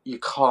 You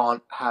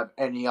can't have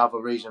any other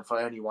reason for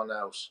anyone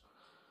else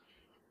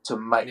to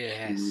make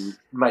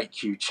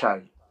you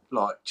change.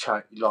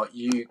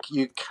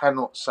 You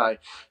cannot say,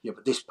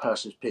 but this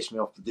person's pissed me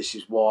off, but this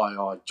is why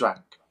I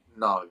drank.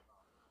 No.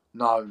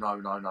 And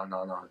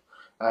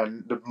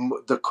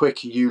the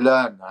quicker you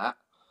learn that,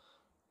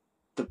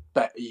 the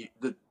better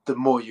the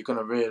more you're going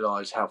to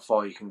realise how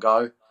far you can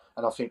go.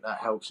 And I think that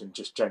helps in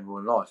just general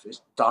in life.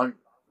 Is don't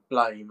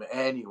blame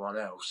anyone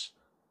else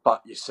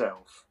but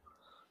yourself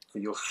for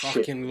your shit.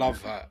 Fucking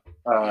love that.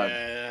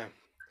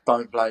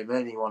 Don't blame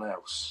anyone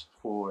else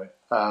for it.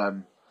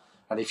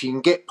 And if you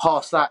can get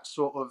past that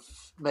sort of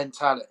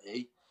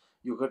mentality,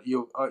 you've got.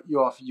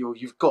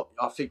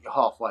 I think you're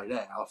halfway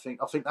there. I think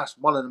that's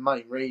one of the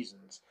main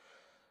reasons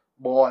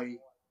why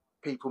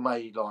people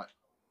may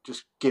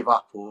just give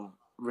up or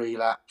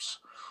relapse,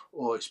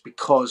 or it's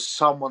because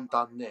someone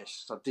done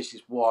this. So this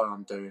is why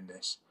I'm doing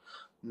this.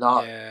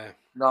 No.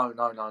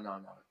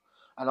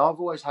 And I've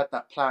always had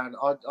that plan.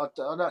 I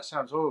know it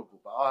sounds horrible,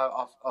 but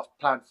I've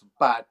planned for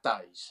bad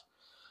days.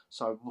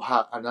 So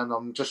and then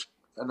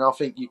I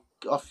think you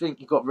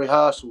got to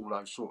rehearse all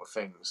those sort of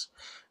things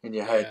in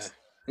your head.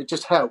 It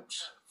just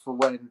helps for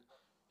when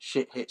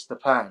shit hits the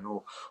pan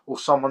or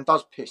someone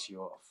does piss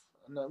you off,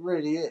 and that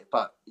really it.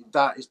 But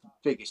that is the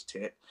biggest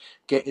tip: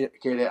 get it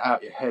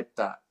out your head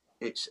that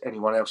it's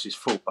anyone else's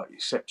fault, but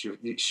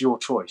it's your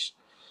choice.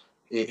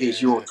 It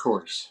is your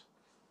choice.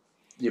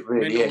 It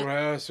really mental is.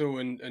 rehearsal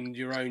and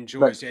your own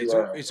choice.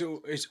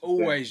 It's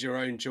always your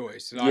own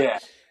choice.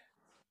 Like,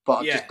 but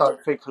I just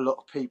don't think a lot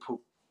of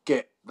people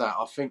get that.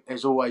 I think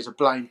there's always a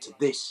blame to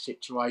this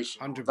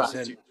situation, 100%. that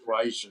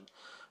situation,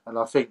 and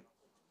I think,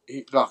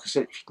 like I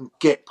said, if you can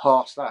get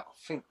past that, I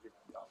think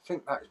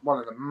that is one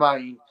of the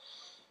main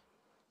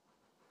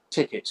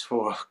tickets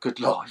for a good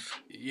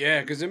life.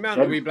 Yeah, because the amount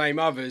that we blame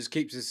others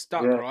keeps us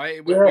stuck,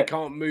 right? We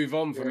can't move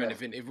on from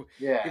anything.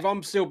 If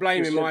I'm still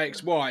blaming my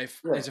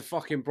ex-wife, there's a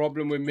fucking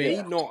problem with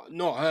me,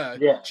 not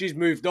her. She's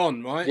moved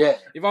on, right?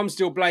 If I'm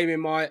still blaming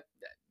my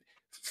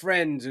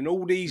friends and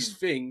all these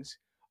things,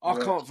 I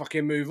can't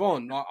fucking move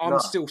on. Like, I'm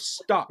still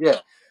stuck.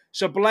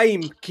 So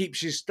blame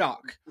keeps you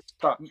stuck.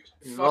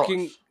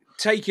 Fucking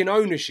taking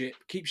ownership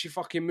keeps you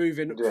fucking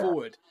moving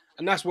forward,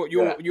 and that's what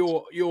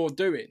you're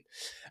doing.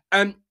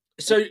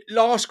 So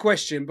last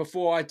question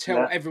before I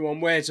tell everyone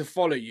where to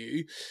follow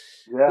you,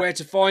 where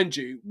to find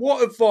you.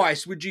 What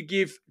advice would you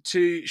give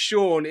to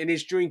Sean in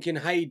his drinking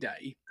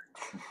heyday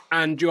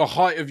and your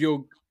height of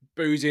your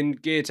boozing,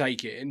 gear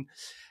taking,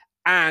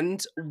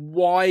 and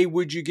why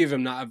would you give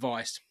him that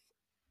advice?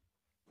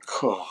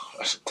 Oh,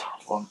 that's a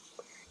tough one.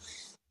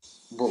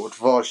 What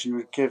advice you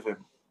would give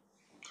him?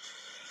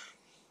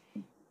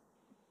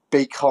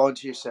 Be kind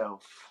to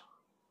yourself.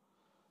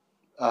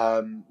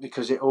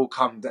 Because it all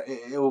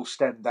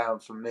stemmed down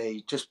from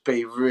me.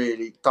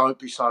 Don't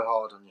be so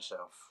hard on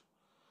yourself.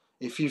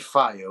 If you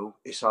fail,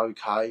 it's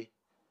okay.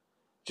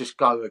 Just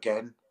go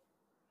again.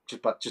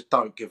 But just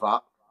don't give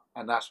up.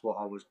 And that's what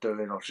I was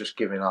doing. I was just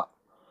giving up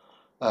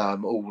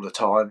all the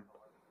time.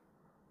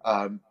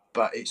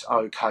 But it's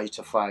okay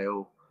to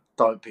fail.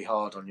 Don't be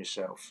hard on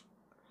yourself,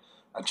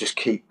 and just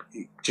keep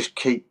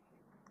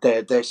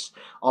there.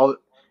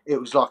 It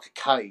was like a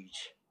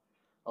cage.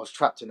 I was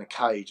trapped in a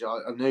cage.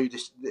 I knew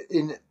this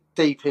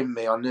deep in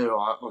me. I knew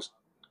I was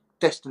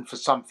destined for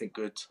something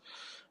good,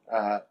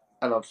 and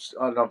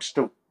I'm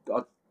still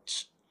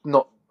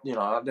not.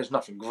 There's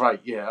nothing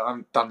great yet. I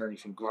haven't done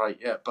anything great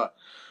yet, but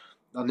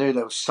I knew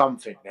there was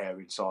something there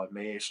inside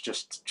me. It's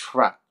just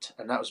trapped,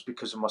 and that was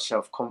because of my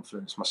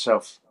self-confidence, my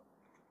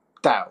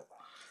self-doubt,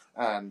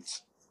 and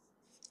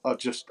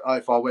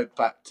if I went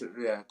back to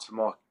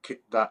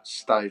that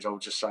stage, I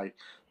would just say,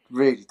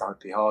 really don't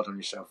be hard on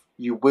yourself.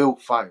 You will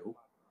fail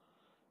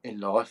in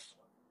life.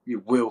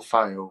 You will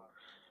fail.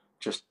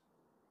 Just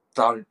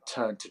don't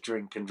turn to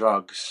drink and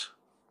drugs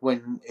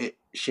when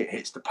shit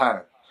hits the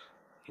pan.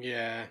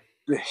 Yeah.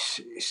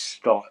 It's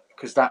like,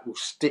 because that will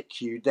stick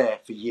you there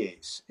for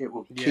years. It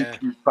will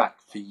keep you back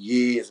for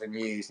years and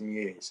years and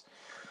years.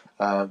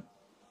 And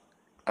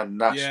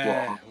that's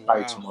what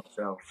I say to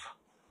myself.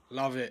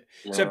 Love it.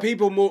 Yeah. So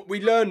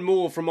we learn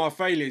more from our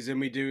failures than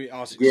we do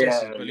our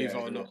successes, believe it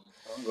or not.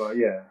 Well,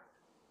 yeah.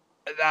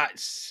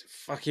 That's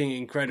fucking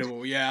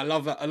incredible. Yeah, I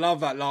love that. I love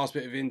that last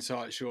bit of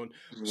insight, Sean.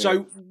 Yeah.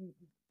 So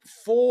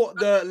for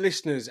the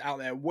listeners out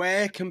there,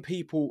 where can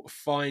people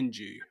find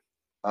you?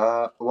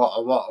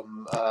 Instagram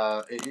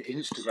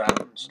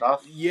and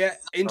stuff. Yeah,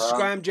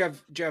 Instagram. Do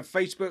you have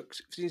Facebook?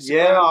 Instagram?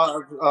 Yeah,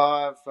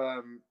 I have.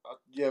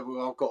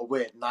 I've got a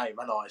weird name,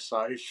 haven't I?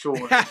 So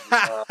Sean.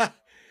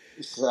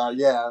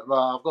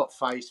 I've got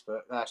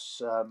Facebook.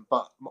 That's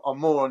but I'm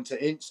more onto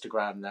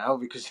Instagram now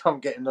because I'm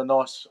getting I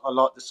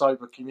like the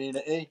sober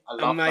community. I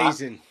love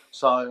amazing. That.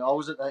 So I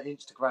wasn't at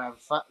Instagram.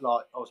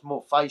 I was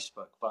more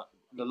Facebook, but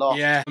the last.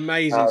 Yeah,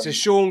 amazing. So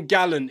Sean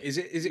Gallent, is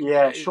it?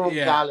 Yeah, Sean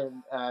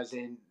Gallent, as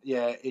in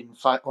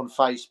on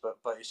Facebook,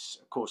 but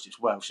of course it's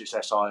Welsh. It's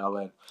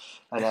Sion,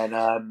 and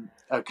then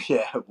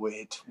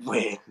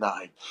weird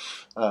name,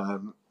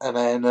 and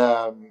then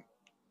and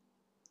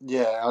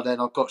then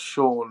I've got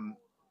Sean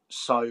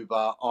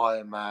Sober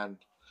Ironman.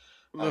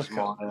 Look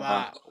at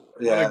that!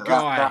 What a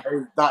guy!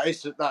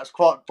 That's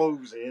quite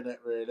ballsy, isn't it?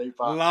 Really,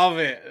 but love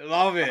it.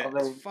 I mean,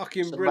 it's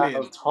fucking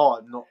brilliant. It's a matter of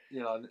time, not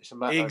it's a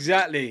matter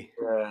exactly.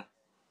 Of,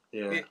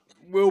 yeah.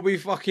 We'll be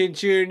fucking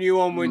cheering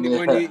you on when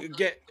you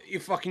get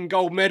your fucking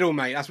gold medal,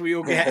 mate. That's what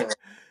you'll get.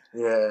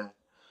 Yeah.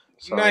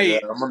 So,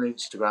 mate, I'm on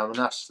Instagram, and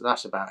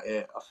that's about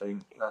it. I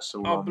think that's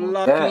all.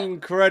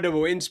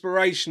 Incredible,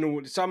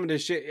 inspirational. Some of the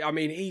shit. I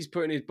mean, he's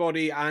putting his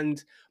body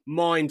and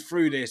mind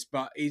through this,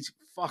 but he's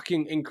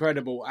fucking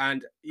incredible.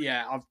 And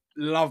yeah, I've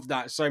loved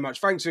that so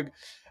much. Thanks for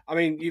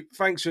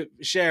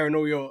sharing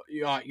all your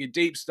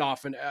deep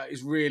stuff, and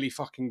it's really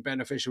fucking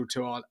beneficial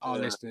to our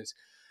listeners.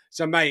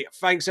 So, mate,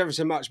 thanks ever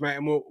so much, mate,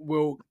 and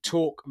we'll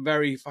talk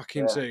very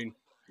fucking soon.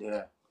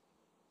 Yeah.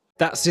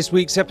 That's this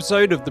week's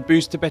episode of the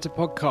Boost to Better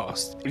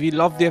podcast. If you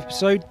love the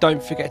episode,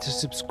 don't forget to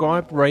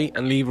subscribe, rate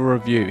and leave a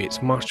review.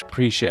 It's much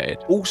appreciated.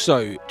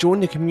 Also, join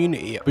the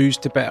community at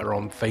Boost to Better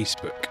on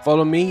Facebook.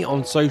 Follow me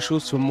on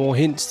socials for more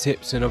hints,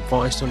 tips and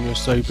advice on your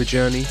sober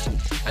journey.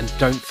 And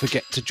don't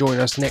forget to join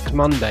us next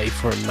Monday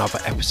for another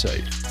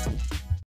episode.